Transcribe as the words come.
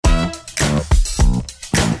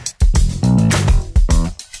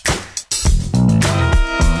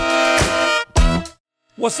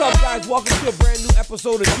What's up, guys? Welcome to a brand new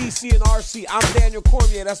episode of DC and RC. I'm Daniel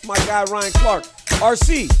Cormier. That's my guy, Ryan Clark.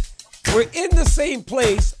 RC, we're in the same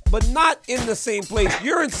place, but not in the same place.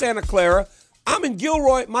 You're in Santa Clara. I'm in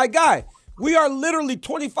Gilroy. My guy, we are literally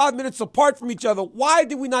 25 minutes apart from each other. Why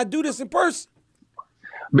did we not do this in person?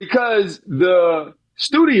 Because the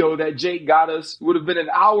studio that Jake got us would have been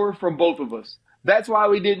an hour from both of us. That's why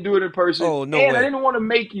we didn't do it in person. Oh, no and way. I didn't want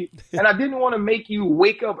to make you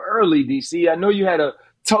wake up early, DC. I know you had a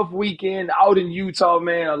tough weekend out in Utah,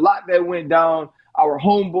 man. A lot that went down. Our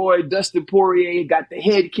homeboy, Dustin Poirier, got the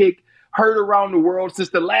head kick, heard around the world since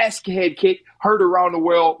the last head kick, heard around the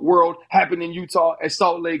world happened in Utah at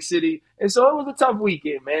Salt Lake City. And so it was a tough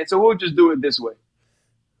weekend, man. So we'll just do it this way.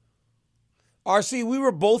 RC, we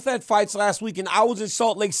were both at fights last week, and I was in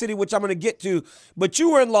Salt Lake City, which I'm going to get to, but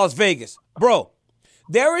you were in Las Vegas. Bro,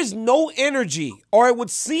 there is no energy, or it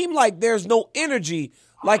would seem like there's no energy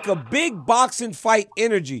like a big boxing fight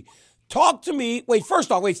energy. Talk to me. Wait,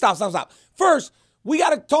 stop. First, we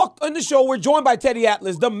got to talk on the show. We're joined by Teddy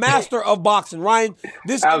Atlas, the master of boxing. Ryan,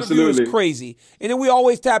 this interview is crazy. And then we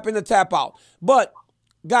always tap in and tap out. But,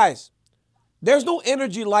 guys, there's no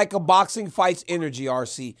energy like a boxing fight's energy,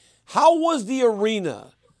 RC. How was the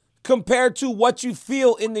arena compared to what you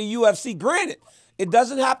feel in the UFC? Granted, it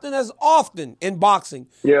doesn't happen as often in boxing.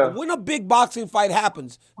 Yeah. But when a big boxing fight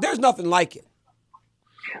happens, there's nothing like it.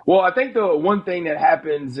 Well, I think the one thing that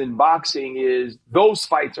happens in boxing is those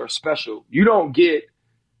fights are special. You don't get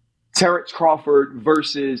Terrence Crawford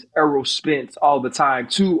versus Errol Spence all the time.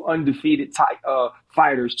 Two undefeated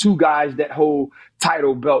fighters, two guys that hold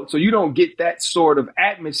title belts. So you don't get that sort of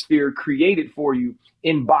atmosphere created for you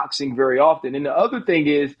in boxing very often. And the other thing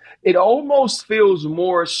is it almost feels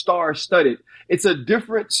more star-studded. It's a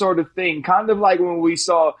different sort of thing, kind of like when we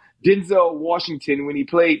saw Denzel Washington when he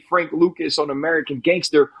played Frank Lucas on American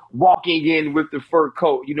Gangster walking in with the fur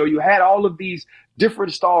coat. You know, you had all of these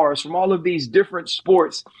different stars from all of these different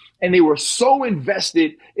sports, and they were so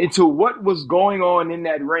invested into what was going on in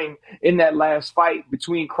that ring in that last fight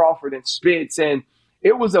between Crawford and Spence. And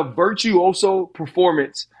it was a virtuoso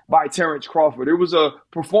performance by Terrence Crawford. It was a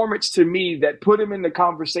performance to me that put him in the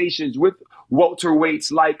conversations with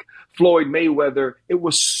welterweights like Floyd Mayweather. It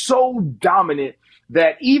was so dominant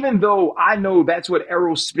that even though I know that's what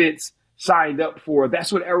Errol Spence signed up for, that's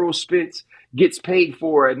what Errol Spence gets paid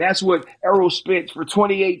for, and that's what Errol Spence for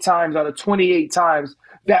 28 times out of 28 times,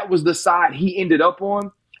 that was the side he ended up on.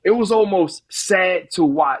 It was almost sad to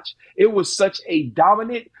watch. It was such a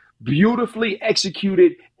dominant, beautifully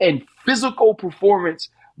executed, and physical performance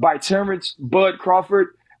by Terrence Bud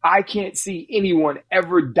Crawford. I can't see anyone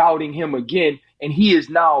ever doubting him again, and he is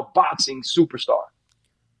now a boxing superstar.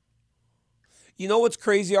 You know what's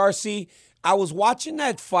crazy, RC? I was watching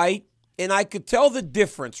that fight, and I could tell the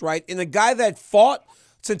difference, right? In a guy that fought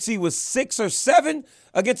since he was 6 or 7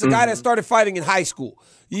 against a guy that started fighting in high school.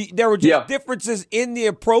 There were just differences in the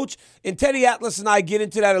approach, and Teddy Atlas and I get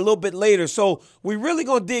into that a little bit later. So we're really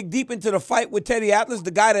going to dig deep into the fight with Teddy Atlas, the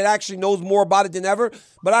guy that actually knows more about it than ever.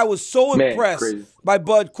 But I was so impressed by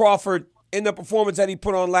Bud Crawford in the performance that he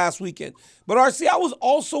put on last weekend. But, RC, I was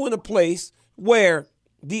also in a place where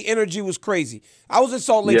the energy was crazy. I was in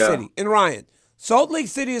Salt Lake City. And Ryan, Salt Lake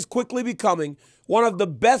City is quickly becoming one of the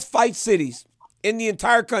best fight cities in the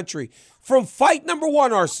entire country. From fight number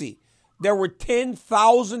 1, RC, there were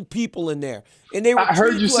 10,000 people in there. And they were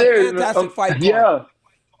treated to a fantastic fight. Yeah.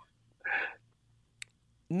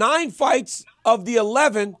 9 fights of the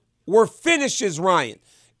 11 were finishes, Ryan.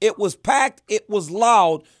 It was packed, it was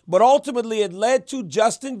loud, but ultimately it led to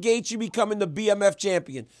Justin Gaethje becoming the BMF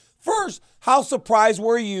champion. First, how surprised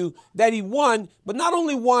were you that he won, but not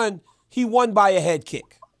only won, he won by a head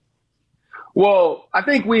kick? Well, I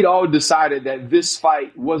think we'd all decided that this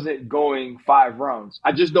fight wasn't going 5 rounds.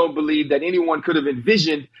 I just don't believe that anyone could have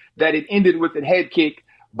envisioned that it ended with a head kick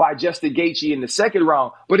by Justin Gaethje in the second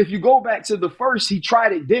round. But if you go back to the first, he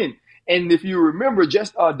tried it then. And if you remember,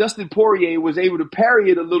 Dustin Poirier was able to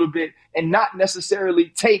parry it a little bit and not necessarily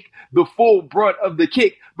take the full brunt of the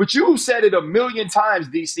kick. But you said it a million times,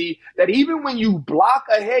 DC, that even when you block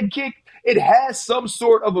a head kick, it has some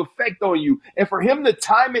sort of effect on you. And for him to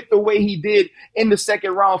time it the way he did in the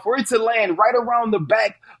second round, for it to land right around the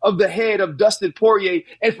back of the head of Dustin Poirier,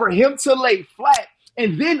 and for him to lay flat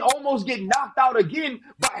and then almost get knocked out again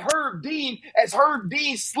by Herb Dean as Herb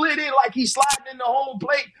Dean slid in like he's sliding in the home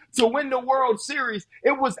plate to win the World Series.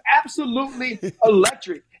 It was absolutely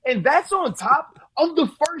electric. And that's on top of the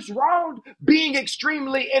first round being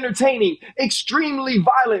extremely entertaining, extremely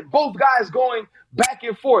violent, both guys going back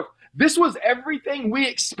and forth. This was everything we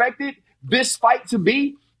expected this fight to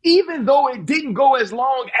be, even though it didn't go as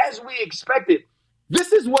long as we expected.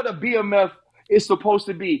 This is what a BMF is supposed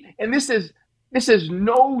to be. And this is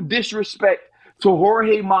no disrespect to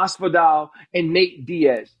Jorge Masvidal and Nate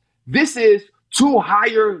Diaz. This is two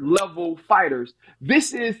higher level fighters.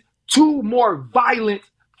 This is two more violent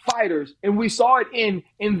fighters. And we saw it in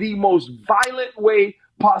the most violent way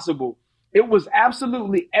possible. It was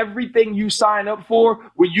absolutely everything you sign up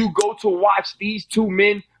for when you go to watch these two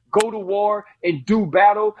men go to war and do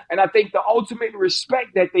battle. And I think the ultimate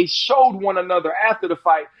respect that they showed one another after the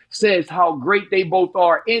fight says how great they both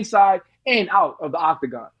are inside and out of the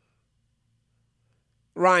octagon.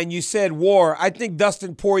 Ryan, you said war. I think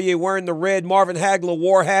Dustin Poirier wearing the red Marvin Hagler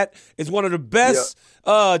war hat is one of the best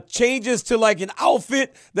changes to like an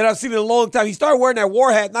outfit that I've seen in a long time. He started wearing that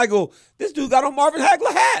war hat, and I go, this dude got a Marvin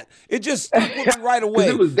Hagler hat. It just stuck with me right away.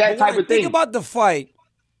 It was that type of thing. Think about the fight.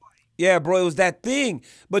 Yeah, bro, it was that thing.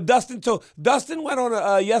 But Dustin went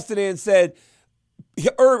on yesterday and said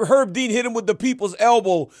Herb Dean hit him with the people's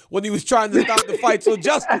elbow when he was trying to stop the fight. So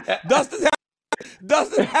Dustin's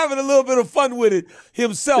having a little bit of fun with it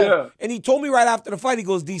himself. Yeah. And he told me right after the fight, he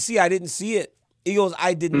goes, DC, I didn't see it. He goes,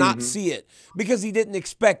 I did not see it because he didn't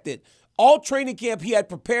expect it. All training camp, he had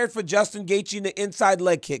prepared for Justin Gaethje in the inside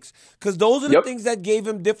leg kicks because those are the things that gave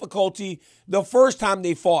him difficulty the first time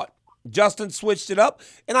they fought. Justin switched it up.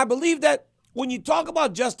 And I believe that when you talk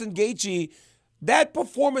about Justin Gaethje, that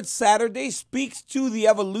performance Saturday speaks to the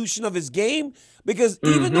evolution of his game because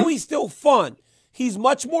even though he's still fun, he's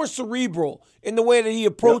much more cerebral in the way that he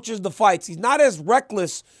approaches the fights. He's not as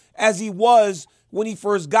reckless as he was when he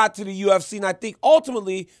first got to the UFC. And I think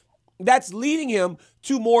ultimately that's leading him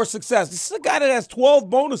to more success. This is a guy that has 12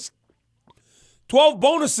 bonuses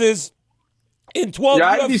in 12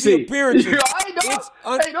 UFC appearances.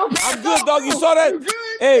 I'm good, dog. You saw that?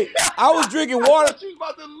 Hey, I was drinking water. I thought you was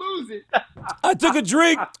about to lose it. I took a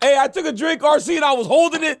drink. Hey, I took a drink, RC, and I was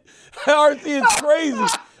holding it. RC is crazy. Hey,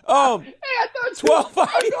 I thought you were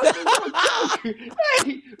joking.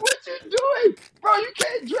 Hey, what you doing? Bro, you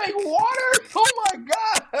can't drink water? Oh, my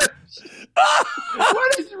gosh.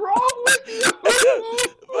 What is wrong with you?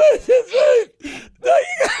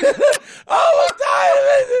 Oh, I'm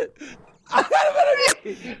tired.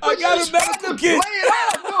 I got a medical kit. Play it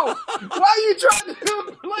off, though. Why are you trying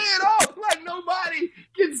to play it off like nobody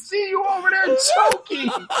can see you over there choking?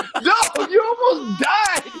 Dog, you almost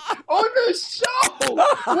died on the show.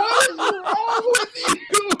 What is wrong with you?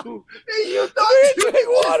 You thought you could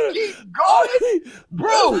just keep going?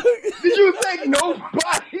 Bro, did you think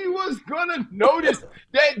nobody was going to notice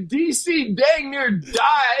that DC dang near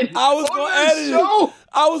died I was going to edit it.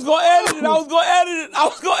 I was going to edit it.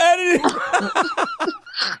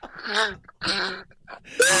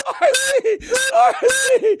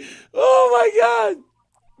 RC. Oh my God.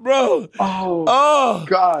 Bro. Oh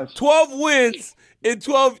gosh. 12 wins in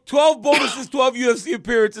 12 bonuses, 12 UFC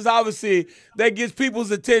appearances. Obviously, that gets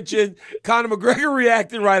people's attention. Conor McGregor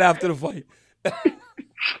reacted right after the fight.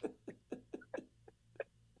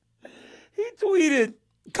 He tweeted.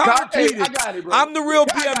 Conor tweeted, I got it, bro. I'm the real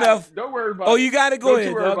BMF. Don't worry about it. Oh, you got it? Go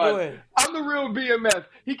ahead. Go ahead. I'm the real BMF.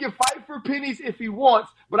 He can fight for pennies if he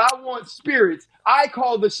wants, but I want spirits. I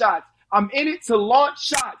call the shots. I'm in it to launch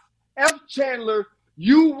shots. F. Chandler,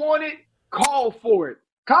 you want it, call for it.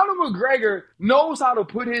 Conor McGregor knows how to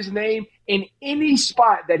put his name in any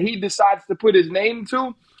spot that he decides to put his name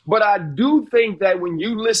to, but I do think that when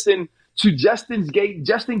you listen to Justin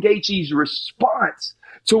Gaethje's response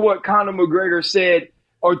to what Conor McGregor said,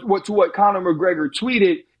 or to what Conor McGregor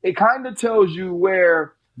tweeted, it kind of tells you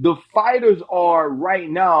where the fighters are right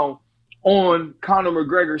now on Conor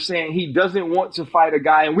McGregor saying he doesn't want to fight a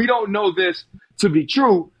guy, and we don't know this to be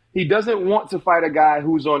true. He doesn't want to fight a guy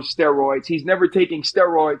who's on steroids. He's never taken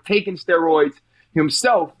steroids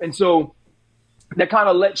himself. And so that kind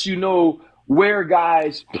of lets you know where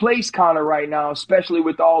guys place Conor right now, especially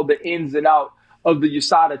with all the ins and outs of the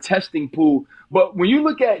USADA testing pool. But when you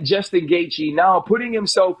look at Justin Gaethje now putting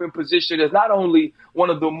himself in position as not only one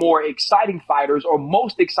of the more exciting fighters or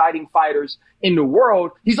most exciting fighters in the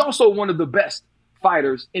world, he's also one of the best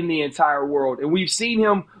fighters in the entire world. And we've seen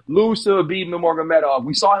him lose to Khabib Nurmagomedov.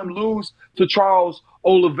 We saw him lose to Charles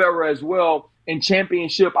Oliveira as well in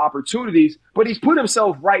championship opportunities, but he's put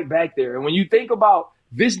himself right back there. And when you think about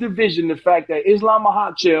this division, the fact that Islam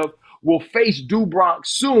Makhachev will face Do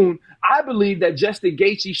Bronx soon, I believe that Justin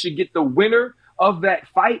Gaethje should get the winner of that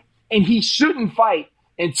fight, and he shouldn't fight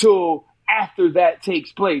until after that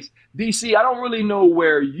takes place. DC, I don't really know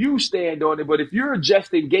where you stand on it, but if you're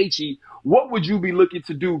Justin Gaethje, what would you be looking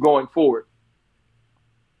to do going forward?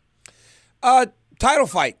 Title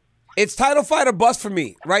fight. It's title fight or bust for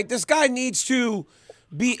me, right? This guy needs to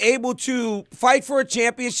be able to fight for a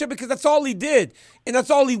championship because that's all he did, and that's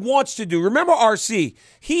all he wants to do. Remember, RC,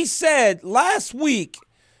 he said last week,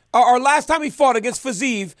 or last time he fought against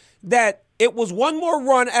Fiziev, that it was one more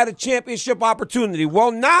run at a championship opportunity.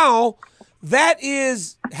 Well, now that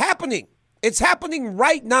is happening. It's happening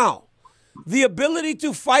right now. The ability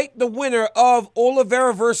to fight the winner of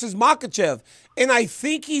Oliveira versus Makhachev. And I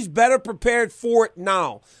think he's better prepared for it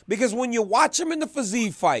now. Because when you watch him in the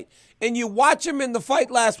Fiziev fight and you watch him in the fight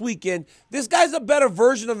last weekend, this guy's a better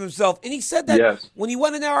version of himself. And he said that when he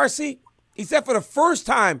went in there, RC, he said for the first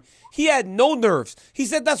time he had no nerves. He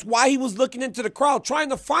said that's why he was looking into the crowd, trying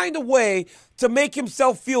to find a way to make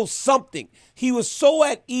himself feel something. He was so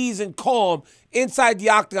at ease and calm inside the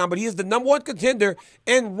octagon, but he is the number one contender,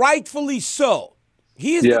 and rightfully so.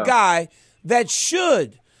 He is the guy that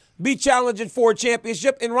should be challenging for a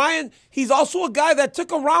championship. And Ryan, he's also a guy that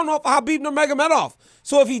took a round off Khabib Nurmagomedov.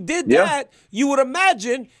 So if he did that, you would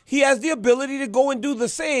imagine he has the ability to go and do the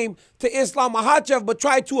same to Islam Makhachev, but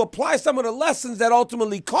try to apply some of the lessons that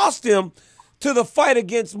ultimately cost him to the fight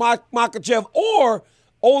against Makhachev or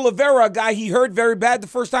Oliveira, a guy he hurt very bad the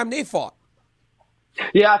first time they fought.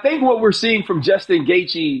 Yeah, I think what we're seeing from Justin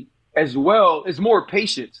Gaethje as well is more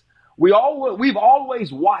patience. We've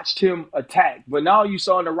always watched him attack, but now you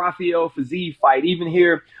saw in the Rafael Fiziev fight, even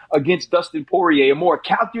here against Dustin Poirier, a more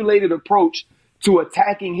calculated approach to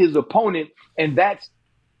attacking his opponent, and that's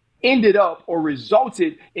ended up or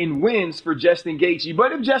resulted in wins for Justin Gaethje.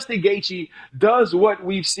 But if Justin Gaethje does what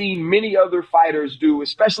we've seen many other fighters do,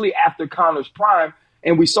 especially after Conor's prime,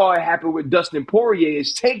 and we saw it happen with Dustin Poirier,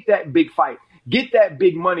 is take that big fight. Get that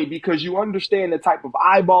big money because you understand the type of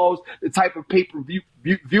eyeballs, the type of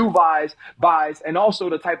pay-per-view buys, and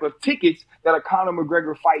also the type of tickets that a Conor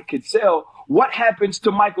McGregor fight could sell. What happens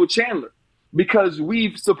to Michael Chandler? Because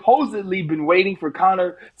we've supposedly been waiting for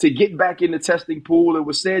Conor to get back in the testing pool. It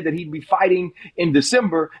was said that he'd be fighting in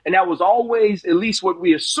December, and that was always at least what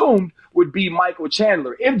we assumed would be Michael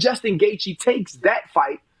Chandler. If Justin Gaethje takes that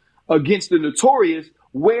fight against the Notorious,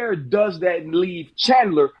 where does that leave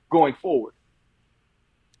Chandler going forward?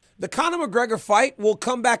 The Conor McGregor fight will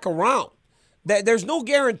come back around. There's no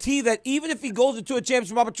guarantee that even if he goes into a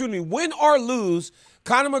championship opportunity, win or lose,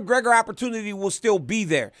 Conor McGregor opportunity will still be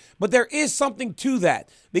there. But there is something to that.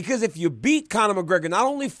 Because if you beat Conor McGregor, not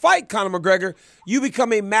only fight Conor McGregor, you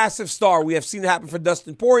become a massive star. We have seen it happen for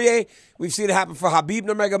Dustin Poirier. We've seen it happen for Khabib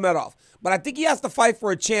Nurmagomedov. But I think he has to fight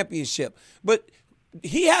for a championship. But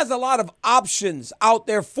he has a lot of options out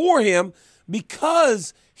there for him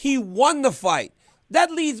because he won the fight. That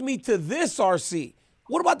leads me to this, RC.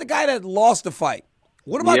 What about the guy that lost the fight?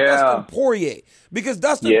 What about Dustin Poirier? Because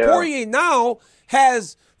Dustin Poirier now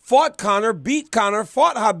has fought Conor, beat Conor,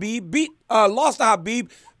 fought Khabib, lost to Khabib,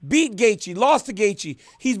 beat Gaethje, lost to Gaethje.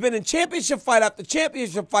 He's been in championship fight after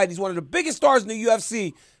championship fight. He's one of the biggest stars in the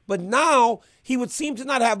UFC. But now he would seem to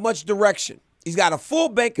not have much direction. He's got a full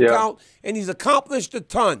bank account, and he's accomplished a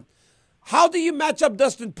ton. How do you match up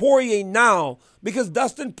Dustin Poirier now? Because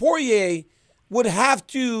Dustin Poirier would have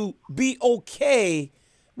to be okay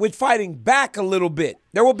with fighting back a little bit.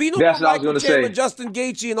 There will be no more Michael Chandler, Justin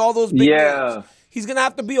Gaethje, and all those big names. He's going to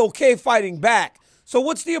have to be okay fighting back. So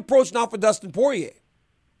what's the approach now for Dustin Poirier?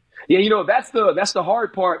 Yeah, you know, that's the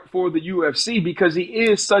hard part for the UFC because he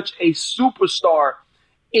is such a superstar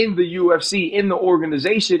in the UFC, in the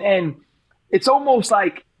organization. And it's almost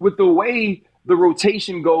like with the way the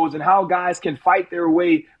rotation goes and how guys can fight their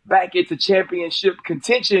way back into championship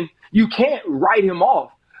contention, you can't write him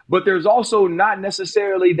off. But there's also not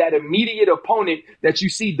necessarily that immediate opponent that you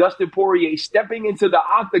see Dustin Poirier stepping into the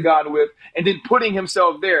octagon with and then putting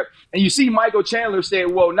himself there. And you see Michael Chandler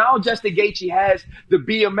saying, well, now Justin Gaethje has the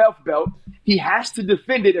BMF belt. He has to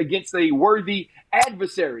defend it against a worthy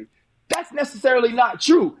adversary. That's necessarily not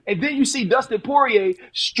true. And then you see Dustin Poirier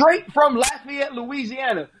straight from Lafayette,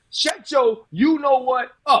 Louisiana. Shut your you-know-what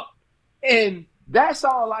up. And that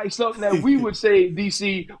sounds like something that we would say,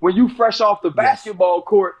 DC, when you fresh off the basketball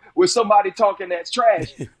court with somebody talking that's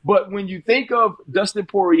trash. But when you think of Dustin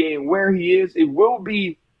Poirier and where he is, it will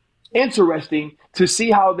be interesting to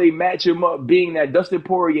see how they match him up, being that Dustin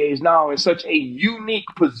Poirier is now in such a unique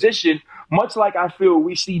position, much like I feel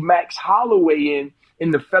we see Max Holloway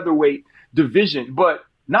in the featherweight division. But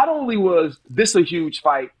not only was this a huge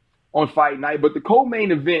fight on fight night, but the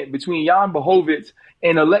co-main event between Jan Blachowicz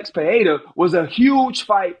and Alex Pereira was a huge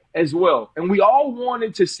fight as well. And we all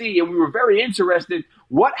wanted to see, and we were very interested,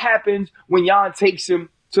 what happens when Jan takes him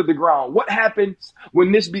to the ground? What happens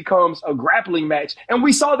when this becomes a grappling match? And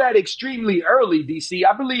we saw that extremely early, DC.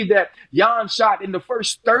 I believe that Jan shot in the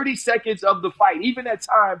first 30 seconds of the fight, even at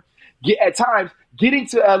times getting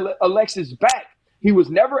to Alex's back. He was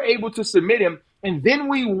never able to submit him. And then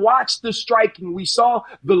we watched the striking. We saw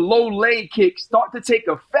the low leg kick start to take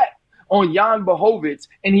effect on Jan Blachowicz,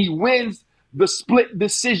 and he wins the split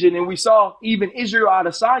decision. And we saw even Israel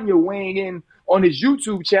Adesanya weighing in on his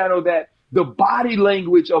YouTube channel that the body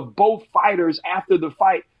language of both fighters after the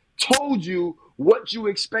fight told you what you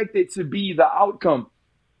expected to be the outcome.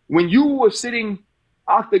 When you were sitting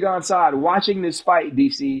octagon side watching this fight,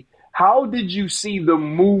 DC, how did you see the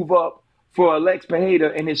move up for Alex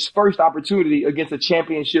Pereira in his first opportunity against a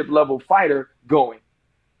championship level fighter going?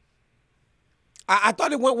 I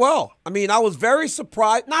thought it went well. I mean, I was very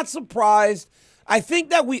surprised, not surprised. I think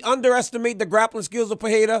that we underestimate the grappling skills of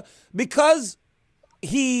Pereira because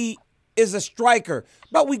he is a striker.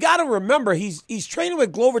 But we got to remember, he's training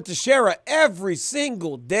with Glover Teixeira every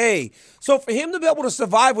single day. So for him to be able to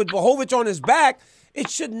survive with Blachowicz on his back, it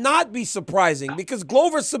should not be surprising because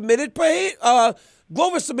Glover submitted Jan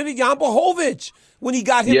Blachowicz when he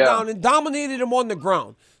got him down and dominated him on the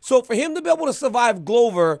ground. So for him to be able to survive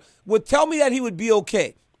Glover would tell me that he would be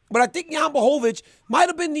okay. But I think Jan Blachowicz might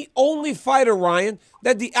have been the only fighter, Ryan,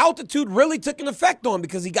 that the altitude really took an effect on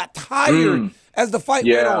because he got tired as the fight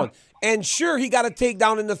went on. And sure, he got a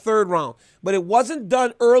takedown in the third round, but it wasn't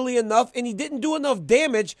done early enough, and he didn't do enough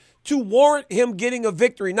damage to warrant him getting a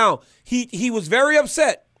victory. Now, he was very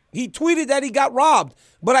upset. He tweeted that he got robbed,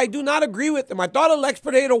 but I do not agree with him. I thought Alex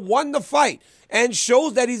Pereira won the fight and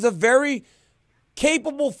shows that he's a very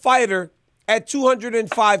capable fighter at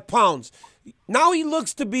 205 pounds. Now he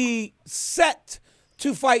looks to be set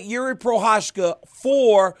to fight Yuri Prochazka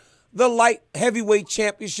for the light heavyweight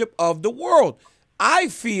championship of the world. I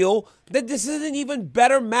feel that this is an even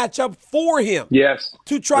better matchup for him. Yes.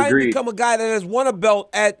 To try and become a guy that has won a belt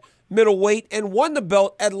at middleweight and won the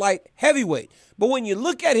belt at light heavyweight. But when you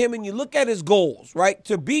look at him and you look at his goals, right,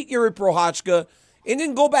 to beat Yuri Prochazka and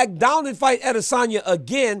then go back down and fight Adesanya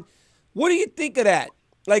again, what do you think of that?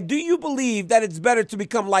 Like, do you believe that it's better to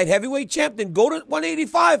become light heavyweight champ than go to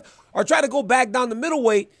 185 or try to go back down to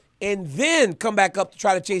middleweight and then come back up to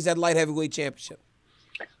try to chase that light heavyweight championship?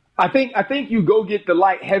 I think you go get the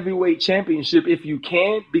light heavyweight championship if you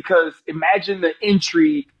can, because imagine the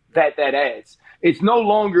intrigue that adds. It's no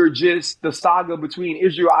longer just the saga between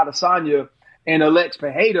Israel Adesanya and Alex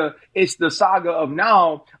Pereira. It's the saga of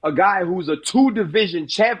now a guy who's a 2-division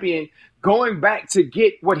champion going back to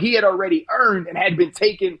get what he had already earned and had been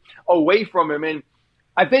taken away from him. And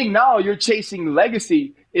I think now you're chasing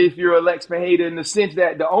legacy if you're Alex Pereira, in the sense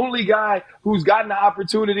that the only guy who's gotten the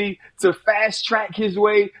opportunity to fast track his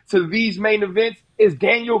way to these main events is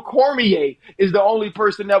Daniel Cormier, is the only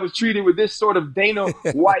person that was treated with this sort of Dana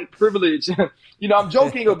White privilege. I'm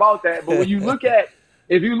joking about that, but when you look at,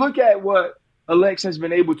 if you look at what Alex has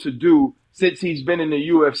been able to do since he's been in the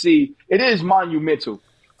UFC, it is monumental.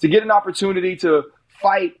 To get an opportunity to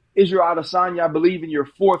fight Israel Adesanya, I believe, in your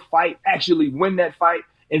 4th fight, actually win that fight.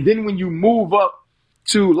 And then when you move up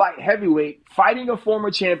to light heavyweight, fighting a former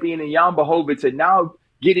champion in Jan Blachowicz, and now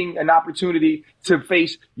getting an opportunity to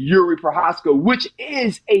face Yuri Prochazka, which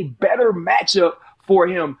is a better matchup for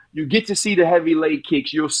him. You get to see the heavy leg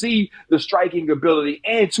kicks. You'll see the striking ability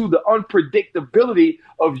and to the unpredictability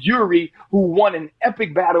of Yuri, who won an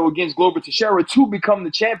epic battle against Glover Teixeira to become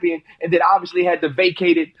the champion and then obviously had to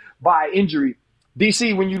vacate it by injury.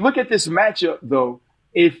 DC, when you look at this matchup, though,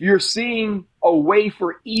 if you're seeing a way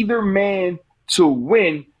for either man to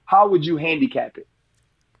win, how would you handicap it?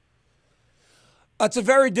 It's a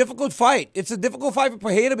very difficult fight. It's a difficult fight for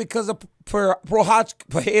Pereira because of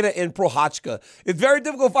Pereira and Prochazka. It's a very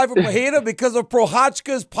difficult fight for Pereira because of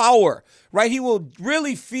Prochazka's power, right? He will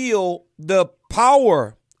really feel the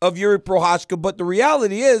power of Yuri Prochazka, but the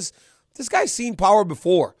reality is this guy's seen power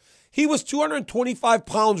before. He was 225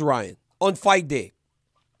 pounds, Ryan, on fight day.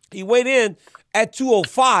 He weighed in at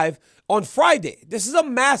 205 on Friday. This is a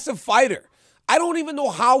massive fighter. I don't even know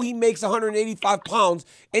how he makes 185 pounds,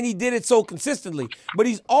 and he did it so consistently. But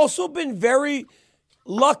he's also been very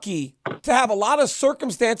lucky to have a lot of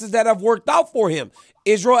circumstances that have worked out for him.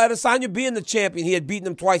 Israel Adesanya being the champion. He had beaten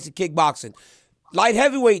him twice in kickboxing. Light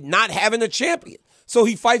heavyweight not having a champion. So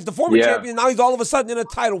he fights the former champion, and now he's all of a sudden in a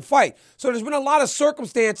title fight. So there's been a lot of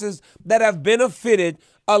circumstances that have benefited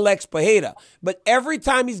Alex Pereira. But every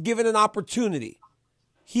time he's given an opportunity,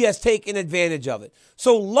 he has taken advantage of it.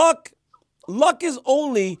 So luck is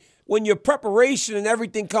only when your preparation and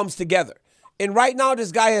everything comes together. And right now,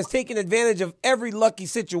 this guy has taken advantage of every lucky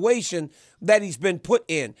situation that he's been put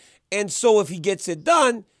in. And so if he gets it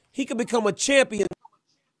done, he can become a champion.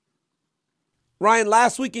 Ryan,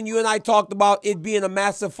 last weekend you and I talked about it being a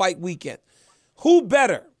massive fight weekend. Who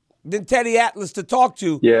better than Teddy Atlas to talk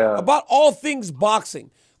to about all things boxing?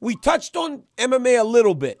 We touched on MMA a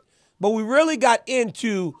little bit, but we really got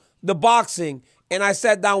into the boxing, and I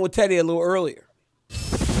sat down with Teddy a little earlier.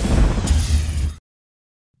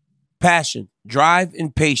 Passion, drive,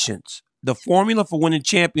 and patience. The formula for winning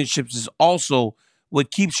championships is also what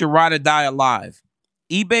keeps your ride or die alive.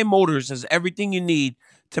 eBay Motors has everything you need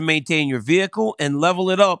to maintain your vehicle and level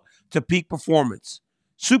it up to peak performance.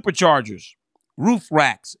 Superchargers, roof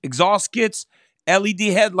racks, exhaust kits, LED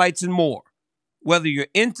headlights, and more. Whether you're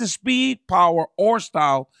into speed, power, or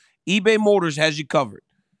style, eBay Motors has you covered.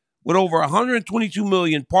 With over 122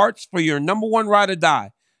 million parts for your number one ride or die,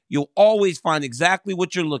 you'll always find exactly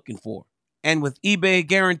what you're looking for. And with eBay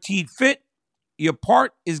Guaranteed Fit, your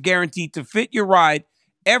part is guaranteed to fit your ride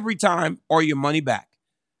every time or your money back.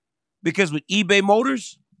 Because with eBay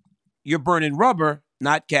Motors, you're burning rubber,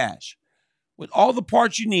 not cash. With all the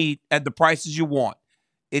parts you need at the prices you want,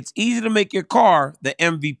 it's easy to make your car the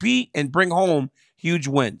MVP and bring home huge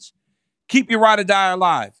wins. Keep your ride or die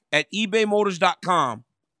alive at ebaymotors.com.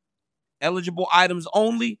 Eligible items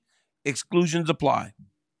only. Exclusions apply.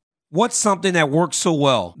 What's something that works so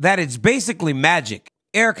well that it's basically magic?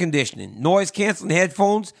 Air conditioning, noise-canceling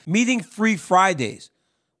headphones, meeting-free Fridays.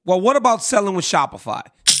 Well, what about selling with Shopify?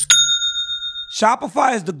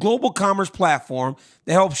 Shopify is the global commerce platform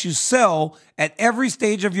that helps you sell at every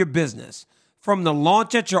stage of your business. From the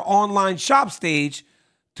launch at your online shop stage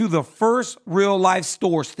to the first real-life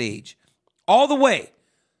store stage. All the way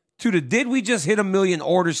to the did we just hit 1 million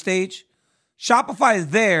order stage? Shopify is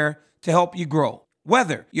there to help you grow.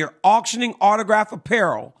 Whether you're auctioning autograph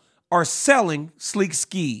apparel or selling sleek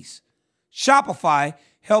skis, Shopify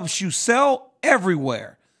helps you sell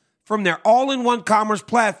everywhere. From their all-in-one commerce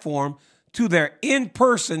platform to their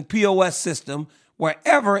in-person POS system,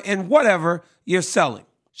 wherever and whatever you're selling.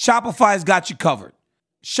 Shopify's got you covered.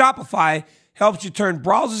 Shopify helps you turn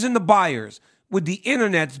browsers into buyers with the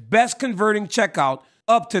internet's best converting checkout,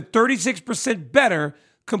 up to 36% better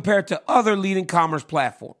compared to other leading commerce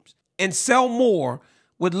platforms, and sell more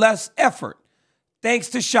with less effort thanks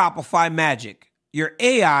to Shopify Magic, your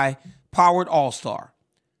AI-powered all-star.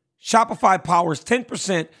 Shopify powers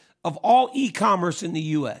 10% of all e-commerce in the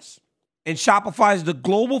U.S., and Shopify is the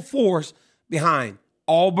global force behind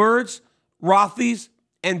Allbirds, Rothy's,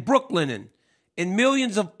 and Brooklinen, and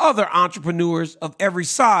millions of other entrepreneurs of every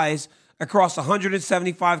size across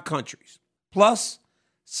 175 countries. Plus,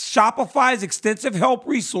 Shopify's extensive help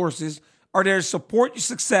resources are there to support your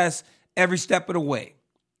success every step of the way.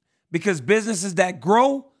 Because businesses that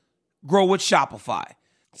grow with Shopify.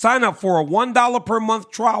 Sign up for a $1 per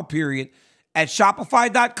month trial period at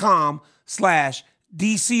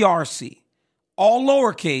shopify.com/DCRC. All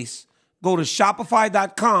lowercase. Go to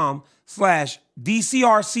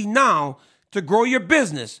shopify.com/DCRC now to grow your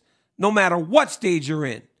business no matter what stage you're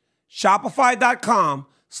in.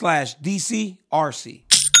 Shopify.com/DCRC.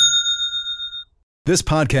 This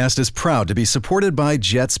podcast is proud to be supported by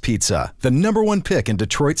Jets Pizza, the #1 pick in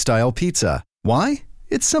Detroit-style pizza. Why?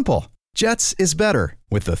 It's simple. Jets is better.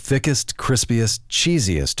 With the thickest, crispiest,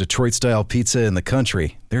 cheesiest Detroit-style pizza in the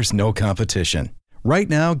country, there's no competition. Right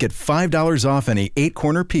now, get $5 off any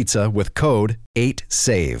 8-corner pizza with code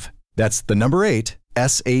 8SAVE. That's the number 8,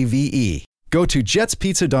 SAVE. Go to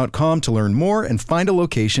jetspizza.com to learn more and find a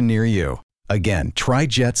location near you. Again, try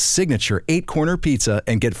Jet's signature 8-corner pizza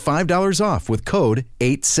and get $5 off with code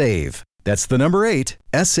 8SAVE. That's the number 8,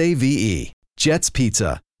 SAVE. Jet's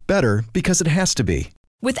Pizza. Better because it has to be.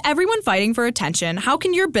 With everyone fighting for attention, how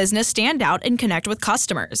can your business stand out and connect with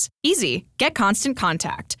customers? Easy. Get Constant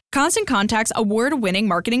Contact. Constant Contact's award-winning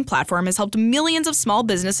marketing platform has helped millions of small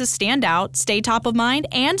businesses stand out, stay top of mind,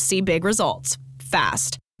 and see big results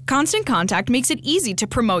fast. Constant Contact makes it easy to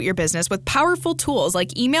promote your business with powerful tools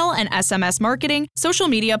like email and SMS marketing, social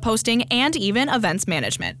media posting, and even events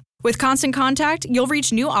management. With Constant Contact, you'll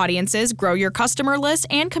reach new audiences, grow your customer list,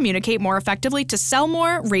 and communicate more effectively to sell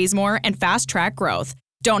more, raise more, and fast-track growth.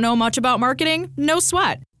 Don't know much about marketing? No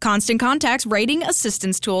sweat. Constant Contact's writing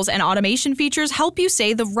assistance tools and automation features help you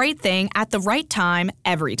say the right thing at the right time,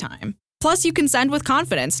 every time. Plus, you can send with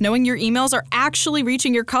confidence, knowing your emails are actually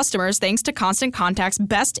reaching your customers thanks to Constant Contact's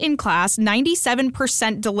best-in-class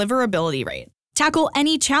 97% deliverability rate. Tackle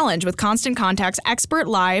any challenge with Constant Contact's expert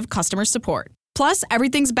live customer support. Plus,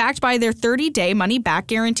 everything's backed by their 30-day money-back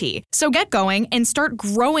guarantee. So get going and start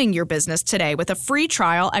growing your business today with a free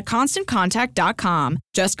trial at ConstantContact.com.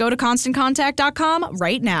 Just go to ConstantContact.com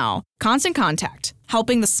right now. Constant Contact,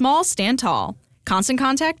 helping the small stand tall.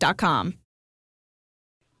 ConstantContact.com.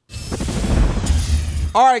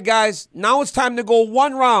 All right, guys, now it's time to go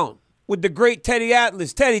one round with the great Teddy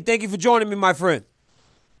Atlas. Teddy, thank you for joining me, my friend.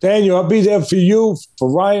 Daniel, I'll be there for you,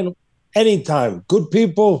 for Ryan, anytime. Good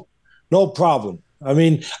people, no problem. I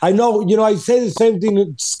mean, I know, I say the same thing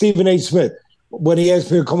to Stephen A. Smith when he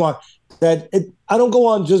asked me to come on, I don't go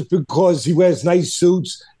on just because he wears nice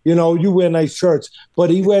suits. You wear nice shirts, but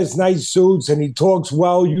he wears nice suits and he talks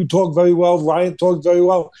well. You talk very well. Ryan talks very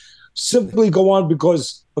well. Simply go on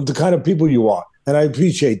because of the kind of people you are. And I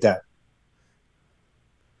appreciate that.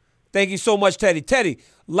 Thank you so much, Teddy. Teddy,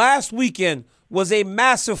 last weekend was a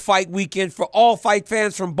massive fight weekend for all fight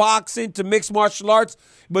fans, from boxing to mixed martial arts.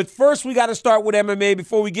 But first, we got to start with MMA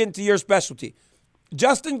before we get into your specialty.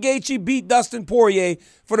 Justin Gaethje beat Dustin Poirier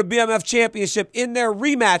for the BMF championship in their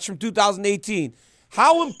rematch from 2018.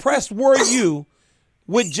 How impressed were you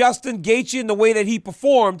with Justin Gaethje and the way that he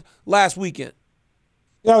performed last weekend?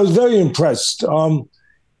 Yeah, I was very impressed.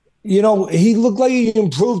 He looked like he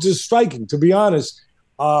improved his striking, to be honest.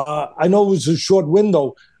 I know it was a short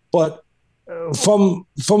window, but from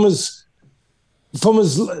his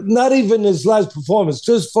not even his last performance,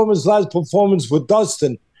 just from his last performance with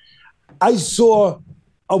Dustin, I saw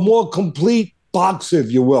a more complete boxer,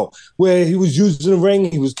 if you will, where he was using the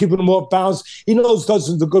ring, he was keeping him off balance. He knows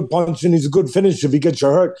Dustin's a good puncher and he's a good finisher if he gets you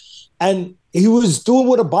hurt. And he was doing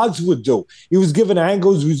what a boxer would do. He was giving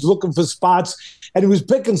angles, he was looking for spots, and he was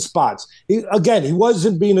picking spots. He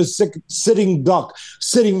wasn't being a sitting duck,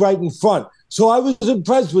 sitting right in front. So I was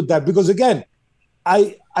impressed with that because, again,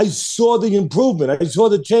 I saw the improvement. I saw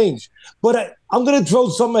the change. But I'm going to throw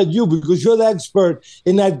something at you because you're the expert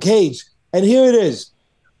in that cage. And here it is.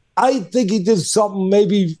 I think he did something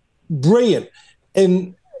maybe brilliant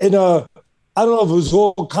in a, I don't know if it was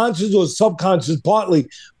all conscious or subconscious partly,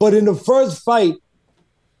 but in the first fight,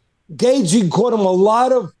 Gaethje caught him a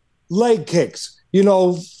lot of leg kicks,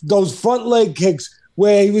 those front leg kicks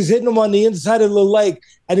where he was hitting him on the inside of the leg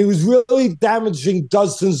and he was really damaging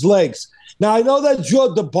Dustin's legs. Now, I know that's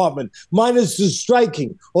your department, minus the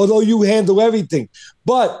striking, although you handle everything.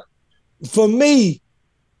 But for me,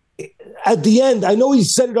 at the end, I know he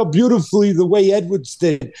set it up beautifully the way Edwards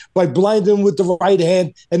did by blinding him with the right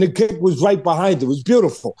hand, and the kick was right behind it. It was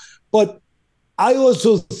beautiful. But I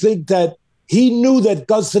also think that he knew that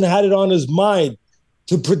Dustin had it on his mind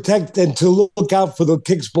to protect and to look out for the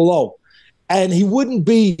kicks below. And he wouldn't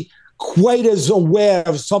be quite as aware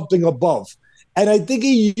of something above. And I think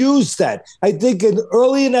he used that. I think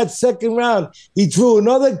early in that second round, he threw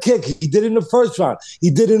another kick. He did it in the first round.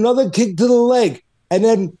 He did another kick to the leg. And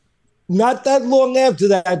then not that long after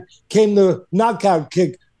that came the knockout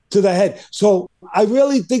kick to the head. So I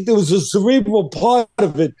really think there was a cerebral part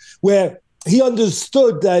of it where he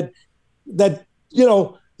understood that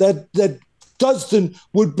Dustin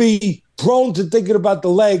would be prone to thinking about the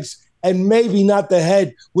legs and maybe not the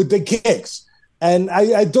head with the kicks. And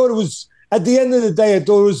I thought it was, at the end of the day, I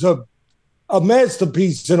thought it was a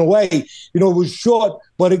masterpiece in a way. It was short,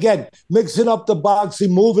 but again, mixing up the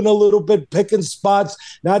boxing, moving a little bit, picking spots,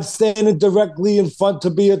 not standing directly in front to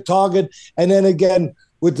be a target. And then again,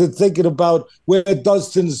 with the thinking about where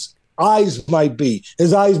Dustin's eyes might be.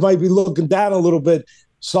 His eyes might be looking down a little bit,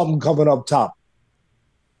 something coming up top.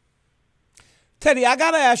 Teddy, I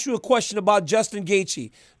got to ask you a question about Justin Gaethje.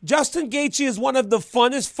 Justin Gaethje is one of the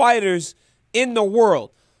funnest fighters in the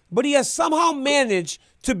world, but he has somehow managed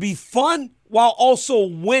to be fun while also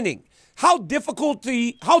winning. How difficult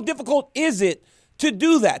is it to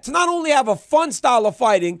do that? To not only have a fun style of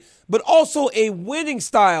fighting, but also a winning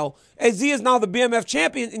style, as he is now the BMF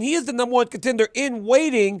champion, and he is the number one contender in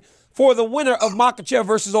waiting for the winner of Makhachev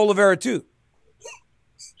versus Oliveira too.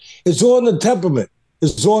 It's all in the temperament.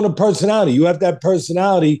 It's all in the personality. You have that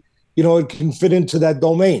personality, it can fit into that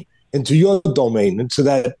domain, into your domain, into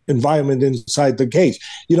that environment inside the cage.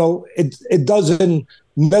 It doesn't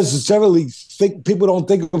necessarily people don't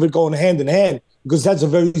think of it going hand in hand, because that's a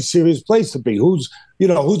very serious place to be. Who's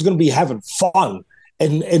going to be having fun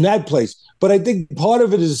in that place? But I think part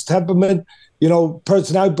of it is temperament,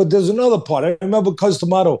 personality. But there's another part. I remember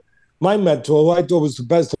Customato, my mentor, who I thought was the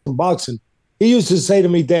best in boxing. He used to say to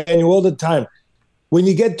me, Daniel, all the time, when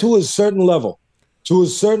you get to a certain level, to a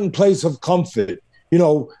certain place of comfort,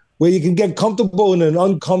 where you can get comfortable in an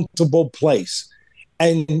uncomfortable place,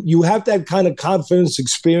 and you have that kind of confidence,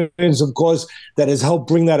 experience, of course, that has helped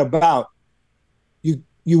bring that about,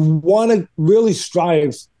 you want to really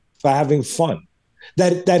strive for having fun.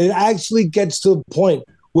 That it actually gets to the point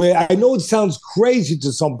where, I know it sounds crazy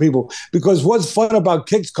to some people, because what's fun about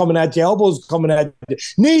kicks coming at you, elbows coming at you,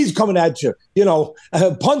 knees coming at you,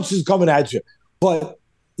 punches coming at you. But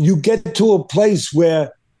you get to a place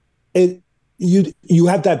where you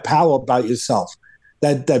have that power about yourself,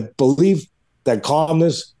 that belief, that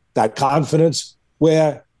calmness, that confidence,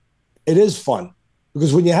 where it is fun.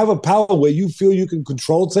 Because when you have a power where you feel you can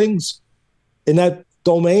control things, in that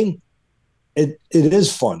domain, it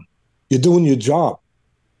is fun. You're doing your job.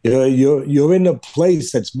 You're in a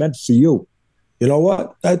place that's meant for you. You know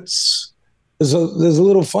what? There's a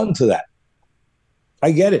little fun to that.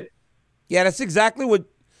 I get it. Yeah, that's exactly what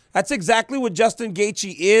Justin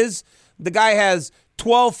Gaethje is. The guy has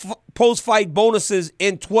 12 post-fight bonuses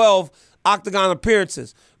in 12 octagon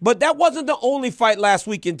appearances. But that wasn't the only fight last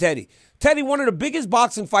weekend, Teddy. Teddy, one of the biggest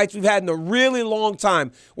boxing fights we've had in a really long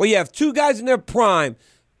time, where you have two guys in their prime,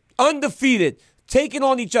 undefeated, taking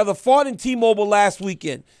on each other, fought in T-Mobile last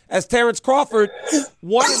weekend, as Terrence Crawford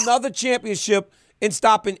won another championship in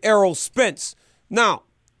stopping Errol Spence. Now,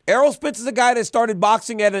 Errol Spence is a guy that started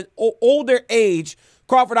boxing at an older age.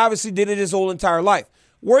 Crawford obviously did it his whole entire life.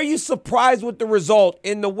 Were you surprised with the result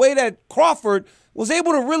in the way that Crawford was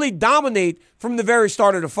able to really dominate from the very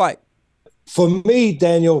start of the fight? For me,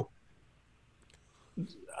 Daniel,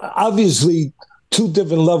 obviously two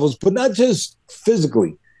different levels, but not just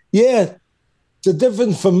physically. Yeah, the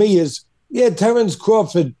difference for me is, Terrence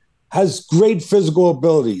Crawford has great physical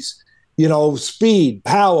abilities, speed,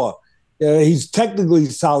 power. He's technically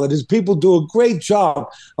solid. His people do a great job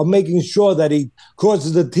of making sure that he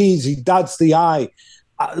crosses the T's, he dots the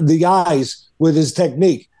I's with his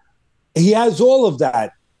technique. He has all of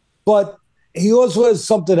that, but he also has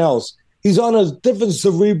something else. He's on a different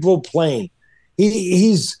cerebral plane.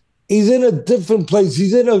 He's in a different place.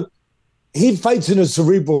 He fights in a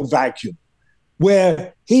cerebral vacuum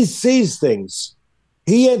where he sees things.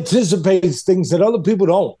 He anticipates things that other people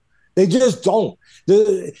don't. They just don't.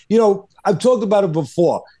 I've talked about it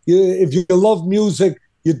before. If you love music,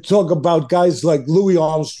 you talk about guys like Louis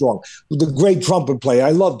Armstrong, the great trumpet player.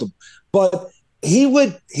 I loved him. But he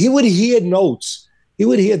would hear notes. He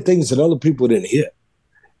would hear things that other people didn't hear.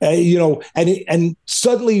 And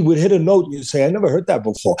suddenly he would hit a note and you'd say, I never heard that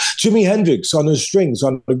before. Jimi Hendrix on the strings,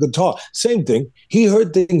 on the guitar, same thing. He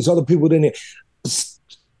heard things other people didn't hear.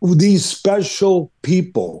 These special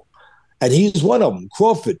people, and he's one of them,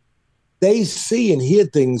 Crawford, they see and hear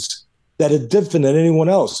things that are different than anyone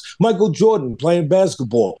else. Michael Jordan playing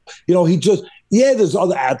basketball. There's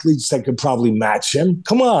other athletes that could probably match him.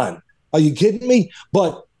 Come on. Are you kidding me?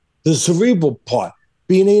 But the cerebral part,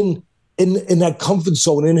 being in that comfort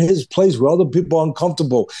zone, in his place where other people are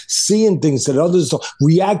uncomfortable, seeing things that others don't,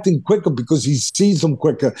 reacting quicker because he sees them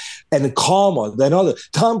quicker and calmer than others.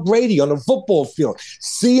 Tom Brady on the football field,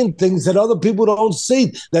 seeing things that other people don't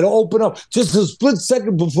see, that open up just a split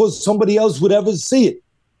second before somebody else would ever see it.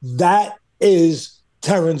 That is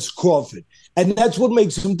Terrence Crawford. And that's what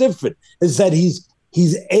makes him different, is that he's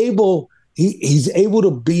able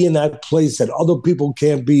to be in that place that other people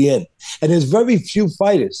can't be in. And there's very few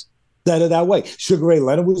fighters that are that way. Sugar Ray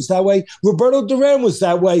Leonard was that way. Roberto Duran was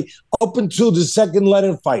that way up until the second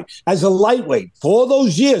Leonard fight as a lightweight for all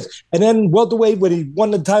those years. And then welterweight, when he won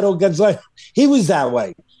the title against Leonard, he was that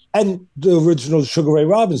way. And the original Sugar Ray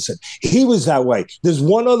Robinson, he was that way. There's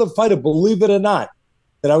one other fighter, believe it or not,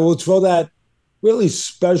 that I will throw that really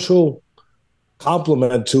special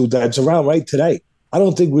compliment to that's around right today. I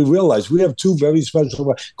don't think we realize we have two very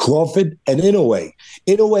special, Crawford and Inoue.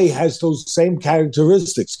 Inoue has those same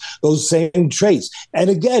characteristics, those same traits. And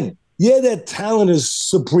again, their talent is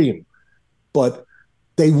supreme, but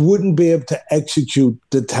they wouldn't be able to execute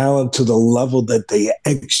the talent to the level that they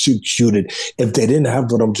executed if they didn't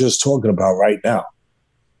have what I'm just talking about right now.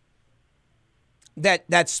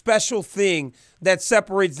 That special thing that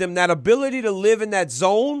separates them, that ability to live in that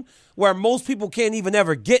zone where most people can't even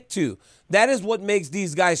ever get to. That is what makes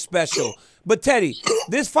these guys special. But Teddy,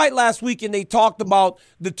 this fight last weekend, they talked about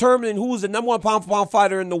determining who was the number one pound-for-pound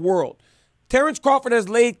fighter in the world. Terrence Crawford has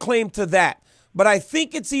laid claim to that. But I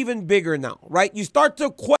think it's even bigger now, right? You start to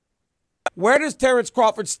question, where does Terrence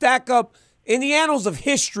Crawford stack up in the annals of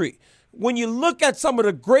history? When you look at some of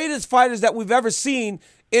the greatest fighters that we've ever seen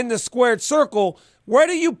in the squared circle, where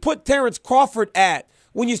do you put Terrence Crawford at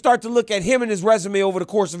when you start to look at him and his resume over the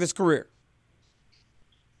course of his career?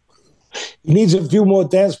 He needs a few more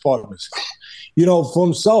dance partners, for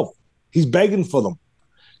himself. He's begging for them.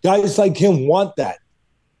 Guys like him want that.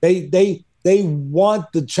 They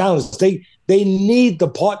want the challenge. They need the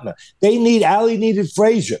partner. Ali needed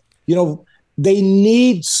Frazier. They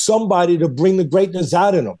need somebody to bring the greatness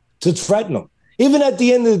out in them, to threaten them. Even at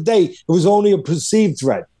the end of the day, it was only a perceived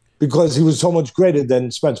threat because he was so much greater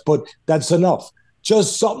than Spence. But that's enough.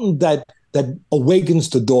 Just something that awakens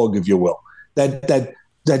the dog, if you will. That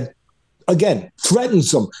again,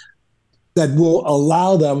 threatens them, that will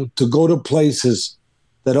allow them to go to places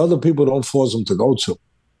that other people don't force them to go to.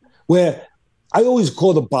 Where I always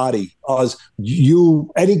call the body as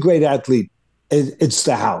any great athlete, it's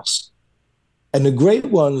the house. And the great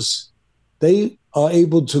ones they are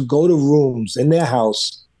able to go to rooms in their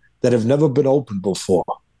house that have never been opened before.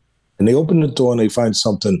 And they open the door and they find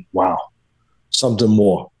something, wow, something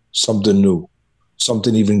more, something new,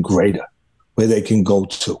 something even greater where they can go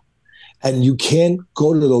to. And you can't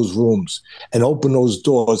go to those rooms and open those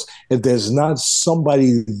doors if there's not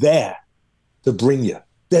somebody there to bring you.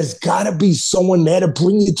 There's got to be someone there to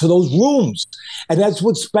bring you to those rooms. And that's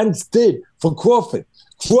what Spence did for Crawford.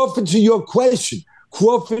 Crawford, to your question,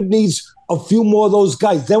 Crawford needs a few more of those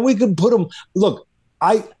guys. Then we can put him. Look,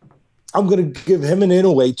 I'm going to give him an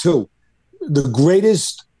Inoue, too. The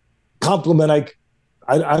greatest compliment,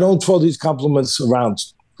 I don't throw these compliments around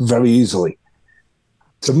very easily.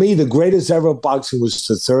 To me, the greatest ever of boxing was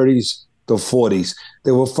the 30s, the 40s.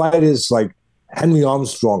 There were fighters like Henry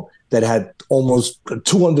Armstrong that had almost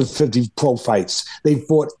 250 pro fights. They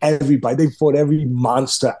fought everybody. They fought every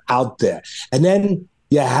monster out there. And then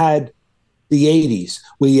you had the 80s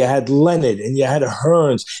where you had Leonard and you had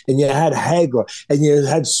Hearns and you had Hagler and you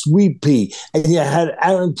had Sweet Pea and you had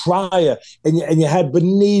Aaron Pryor and you had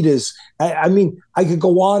Benitez. I mean, I could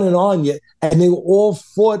go on, and they all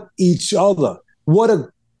fought each other. What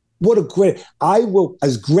a great,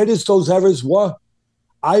 as great as those eras were,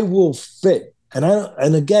 I will fit.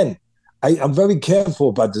 And again, I'm very careful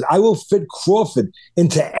about this. I will fit Crawford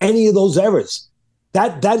into any of those eras.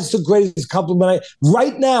 That's the greatest compliment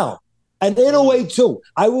right now. And in a way, too,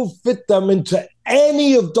 I will fit them into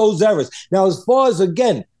any of those eras. Now, as far as,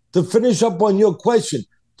 again, to finish up on your question,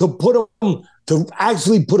 to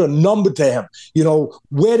actually put a number to him,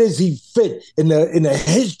 where does he fit in the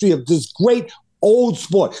history of this great old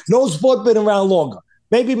sport? No sport been around longer.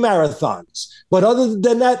 Maybe marathons. But other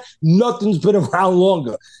than that, nothing's been around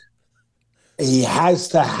longer. He has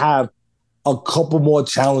to have a couple more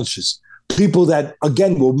challenges. People that,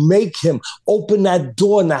 again, will make him open that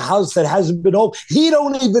door in the house that hasn't been opened. He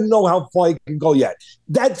don't even know how far he can go yet.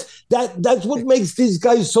 That's what makes these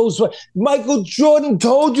guys so smart. Michael Jordan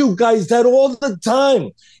told you guys that all the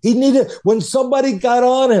time. He needed, when somebody got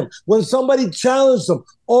on him, when somebody challenged him,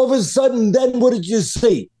 all of a sudden, then what did you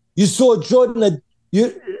see? You saw Jordan that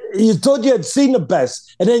you thought you had seen the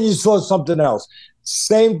best, and then you saw something else.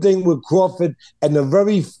 Same thing with Crawford and the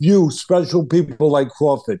very few special people like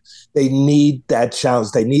Crawford. They need that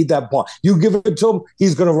challenge. They need that bar. You give it to him,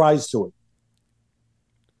 he's going to rise to